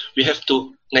 So, we have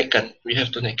to naikkan.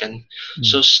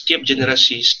 So, setiap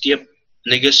generasi, setiap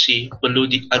legacy perlu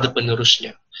ada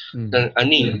penerusnya. Dan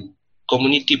ini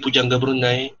komuniti Pujangga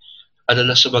Brunei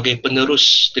adalah sebagai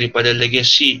penerus daripada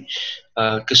legacy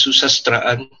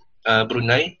kesusastraan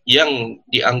Brunei yang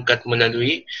diangkat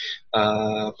melalui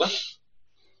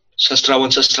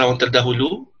sastrawan-sastrawan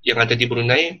terdahulu yang ada di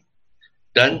Brunei,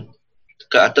 dan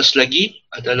ke atas lagi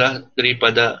adalah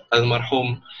daripada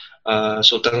almarhum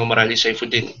Sultan Omar Ali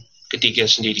Saifuddin ketiga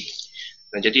sendiri.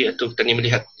 Nah, jadi itu tadi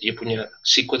melihat dia punya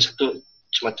sequence itu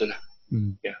macam itulah.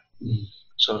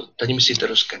 So tadi mesti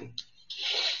teruskan.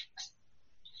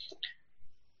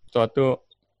 So itu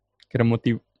kira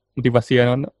motivasi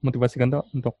kan tu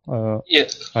untuk Ya,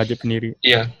 Hajib sendiri.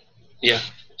 ya, ya.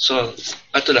 So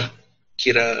itulah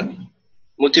kira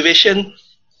motivation.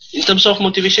 In terms of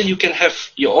motivation, you can have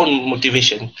your own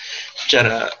motivation.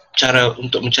 Cara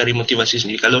untuk mencari motivasi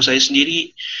sendiri. Kalau saya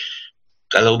sendiri,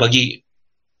 kalau bagi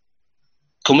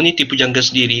komuniti pujangga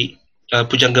sendiri,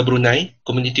 pujangga Brunei,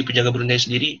 komuniti pujangga Brunei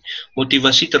sendiri,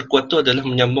 motivasi terkuat tu adalah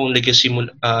menyambung legasi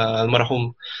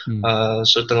almarhum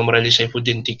Sultan Omar Ali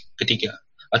Saifuddin ketiga.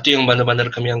 Itu yang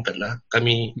benar-benar kami angkatlah.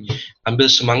 Kami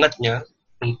ambil semangatnya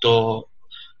untuk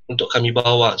kami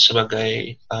bawa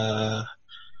sebagai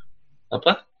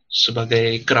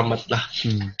sebagai keramat lah,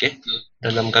 okay,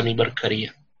 dalam kami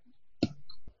berkarya.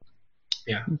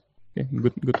 Ya. Okay,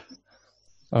 good.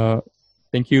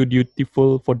 Thank you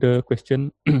Dutiful for the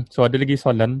question. So ada lagi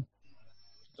soalan.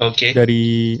 Okay.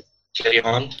 Dari carry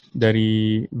on.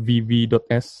 Dari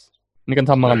vv.s. Ini kan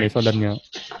sama kan soalannya.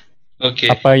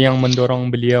 Okay. Apa yang mendorong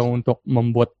beliau untuk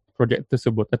membuat projek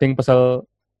tersebut? I think pasal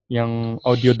yang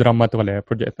audio drama tu lah ya,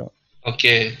 projek tu.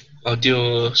 Okay,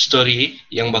 audio story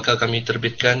yang bakal kami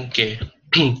terbitkan. Okay.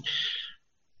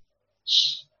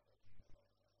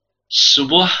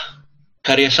 Sebuah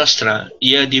karya sastra,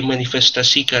 ia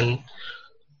dimanifestasikan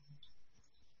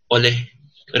oleh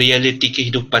realiti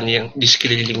kehidupan yang di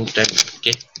sekeliling kita.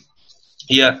 Okay.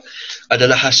 Ia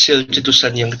adalah hasil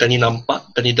cetusan yang Tani nampak,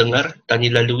 Tani dengar,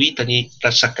 Tani lalui, Tani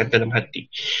rasakan dalam hati.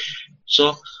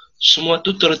 So, semua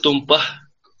tu tertumpah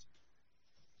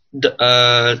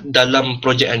dalam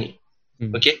projek ini.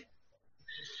 Okay?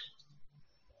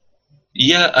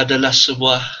 Ia adalah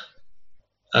sebuah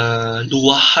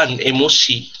luahan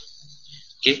emosi,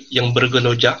 okay, yang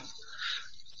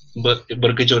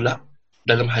bergejolak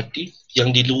dalam hati,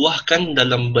 yang diluahkan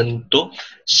dalam bentuk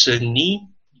seni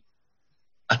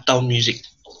atau muzik.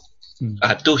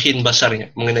 Itu hint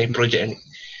basarnya mengenai projek ini.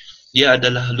 Ia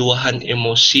adalah luahan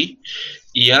emosi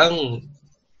yang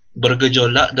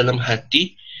bergejolak dalam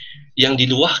hati, yang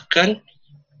diluahkan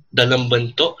dalam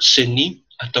bentuk seni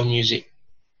atau muzik.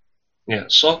 Ya,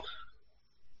 so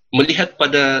melihat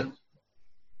pada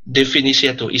definisi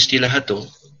itu, istilah itu,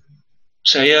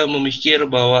 saya memikir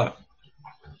bahawa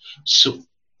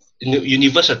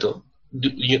universe itu,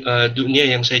 dunia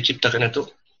yang saya ciptakan itu,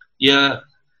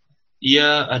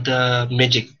 ia ada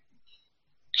magic.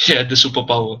 Ia ada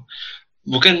superpower.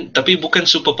 Tapi bukan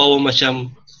superpower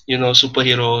macam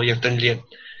superhero yang kita lihat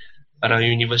arah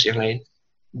universe yang lain.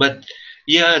 But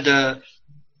ia ada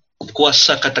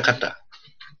kuasa kata-kata.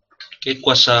 Okay,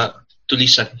 kuasa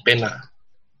tulisan, pena.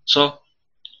 So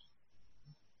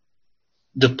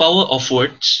the power of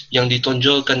words yang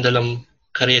ditonjolkan dalam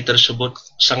karya tersebut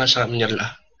sangat-sangat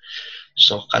menyerlah.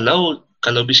 So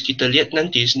kalau bis kita lihat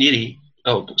nanti sendiri,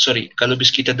 kalau bis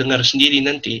kita dengar sendiri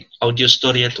nanti audio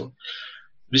story itu,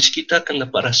 bis kita akan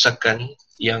dapat rasakan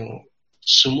yang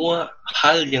semua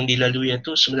hal yang dilalui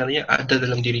itu sebenarnya ada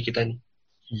dalam diri kita ni.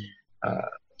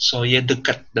 So ia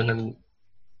dekat dengan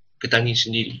kita ni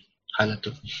sendiri hal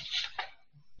itu.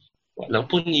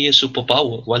 Walaupun ia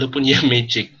superpower, walaupun ia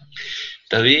magic,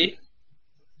 tapi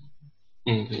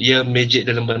ia magic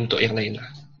dalam bentuk yang lain lah.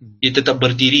 Ia tetap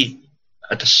berdiri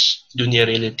atas dunia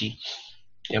reality.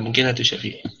 Ya, mungkin itu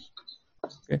Syafiq.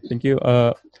 Okay,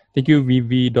 thank you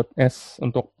vv.s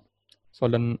untuk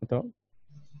soalan itu.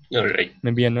 Alright.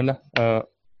 Maybe lah.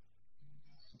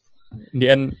 In the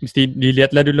end, mesti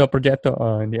dilihatlah dulu projek itu.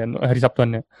 In the end, hari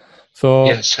Sabtuan ya. So,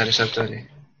 yes, hari Sabtuan ni.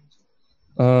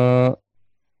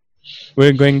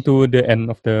 We're going to the end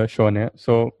of the show ya.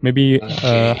 So, maybe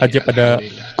Hajib ada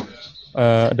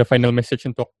final message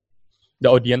untuk the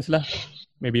audience lah.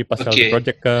 Maybe pasal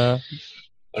projek ke.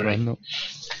 Alright.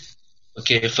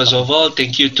 Okay, first of all,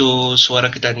 thank you to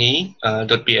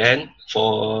suaraketani.pn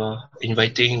for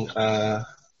inviting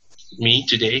me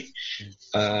today.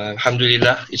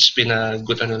 Alhamdulillah, it's been a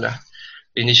good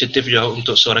initiative juga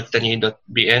untuk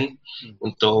suaraketani.pn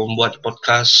untuk membuat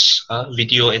podcast,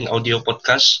 video and audio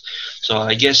podcast. So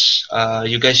I guess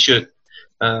you guys should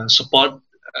support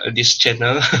this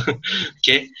channel.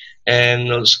 Okay, and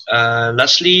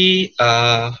lastly,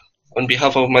 on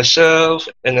behalf of myself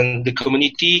and then the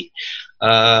community,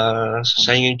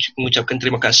 saya ingin mengucapkan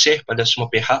terima kasih pada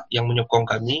semua pihak yang menyokong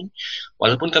kami.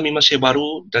 Walaupun kami masih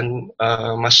baru dan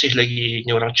masih lagi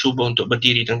orang cuba untuk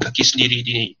berdiri dengan kaki sendiri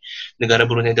di negara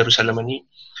Brunei Darussalam ini,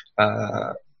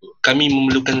 kami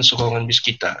memerlukan sokongan bis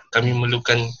kita. Kami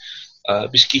memerlukan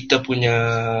bis kita punya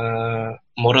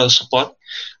moral support.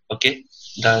 Okay?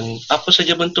 Dan apa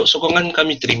saja bentuk sokongan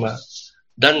kami terima.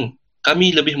 Dan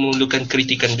kami lebih memerlukan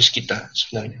kritikan bis kita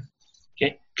sebenarnya.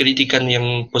 Okay. Kritikan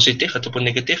yang positif ataupun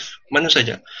negatif, mana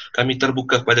saja. Kami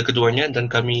terbuka kepada keduanya dan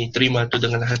kami terima itu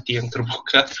dengan hati yang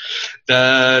terbuka.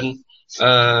 Dan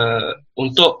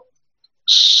untuk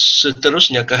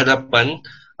seterusnya ke hadapan,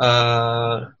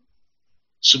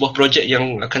 sebuah projek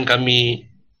yang akan kami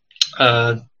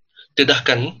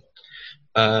dedahkan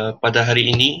pada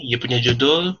hari ini, ia punya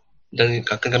judul dan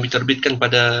akan kami terbitkan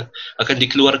akan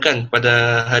dikeluarkan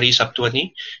pada hari Sabtu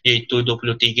ini, iaitu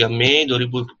 23 Mei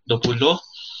 2020.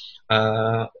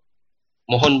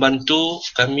 Mohon bantu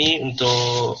kami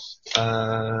untuk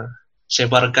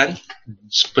sebarkan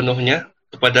sepenuhnya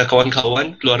kepada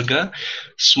kawan-kawan, keluarga,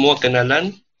 semua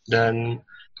kenalan, dan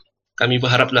kami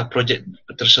berharaplah projek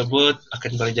tersebut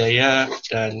akan berjaya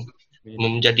dan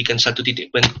menjadikan satu titik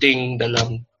penting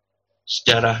dalam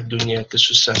sejarah dunia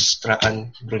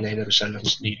kesusastraan Brunei Darussalam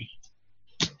sendiri.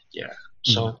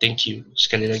 So thank you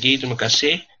sekali lagi, terima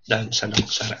kasih dan salam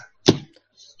Sara.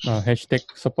 Hashtag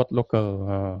support local.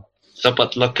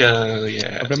 Support local,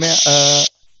 Sebenarnya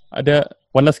ada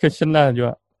one last question lah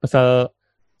juga, pasal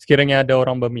sekiranya ada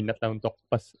orang berminat lah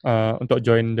untuk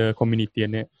join the community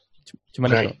ni, macam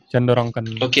mana tu? Macam orang kan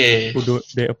who do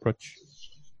they approach?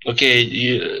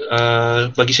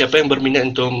 Bagi siapa yang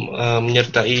berminat untuk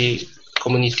menyertai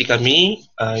komuniti kami,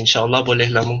 insyaAllah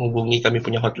bolehlah menghubungi kami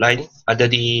punya hotline. Ada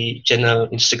di channel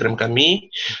Instagram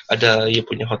kami, ada ia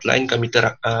punya hotline, kami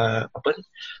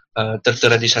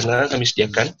tertera di sana, kami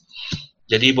sediakan.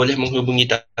 Jadi boleh menghubungi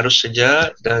terus saja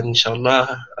dan insyaAllah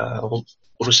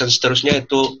urusan seterusnya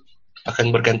itu akan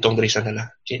bergantung dari sana lah.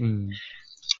 Okay.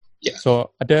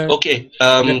 So ada.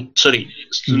 Sorry,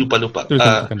 lupa.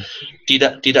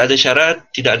 Tidak ada syarat,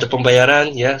 tidak ada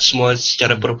pembayaran, ya, semua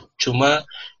secara percuma.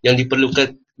 Yang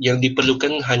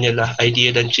diperlukan hanyalah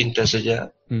idea dan cinta saja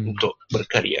untuk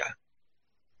berkarya.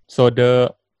 So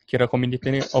kira community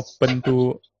ni open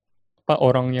to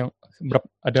orang yang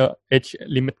ada age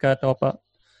limit ke atau apa?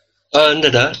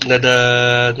 Nada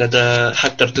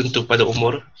had tertentu pada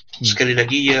umur. Sekali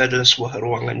lagi, ia adalah sebuah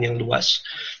ruangan yang luas.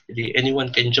 Jadi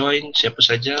anyone can join, siapa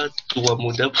saja, tua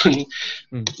muda pun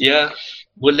ya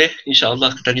boleh,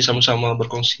 insyaAllah kita sama-sama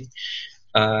berkongsi,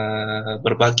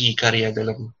 berbagi karya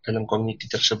dalam komuniti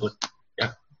tersebut.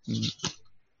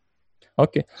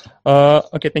 Okay,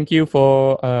 thank you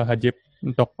for Hajib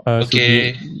untuk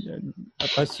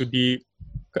sudi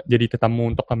jadi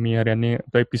tetamu untuk kami hari ini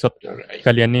untuk episod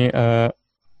kali ini.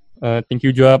 Thank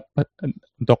you juga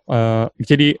untuk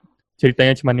jadi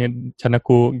ceritanya macam mana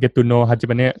aku get to know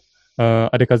Hajib ni.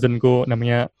 Ada cousin ku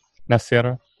namanya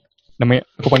Nasir,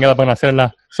 aku panggil Abang Nasir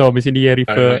lah. So basically dia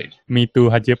refer me to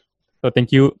Hajib. So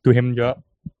thank you to him juga.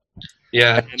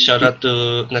 Shout out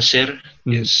to Nasir.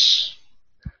 Yes.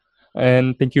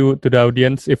 And thank you to the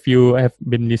audience. If you have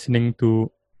been listening to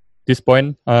this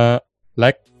point,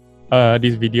 like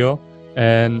this video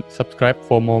and subscribe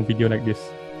for more video like this.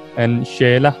 And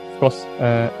share lah, of course,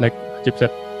 like Hajib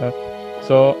said.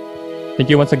 So thank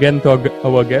you once again to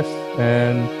our guests,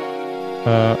 and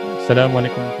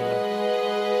Assalamualaikum.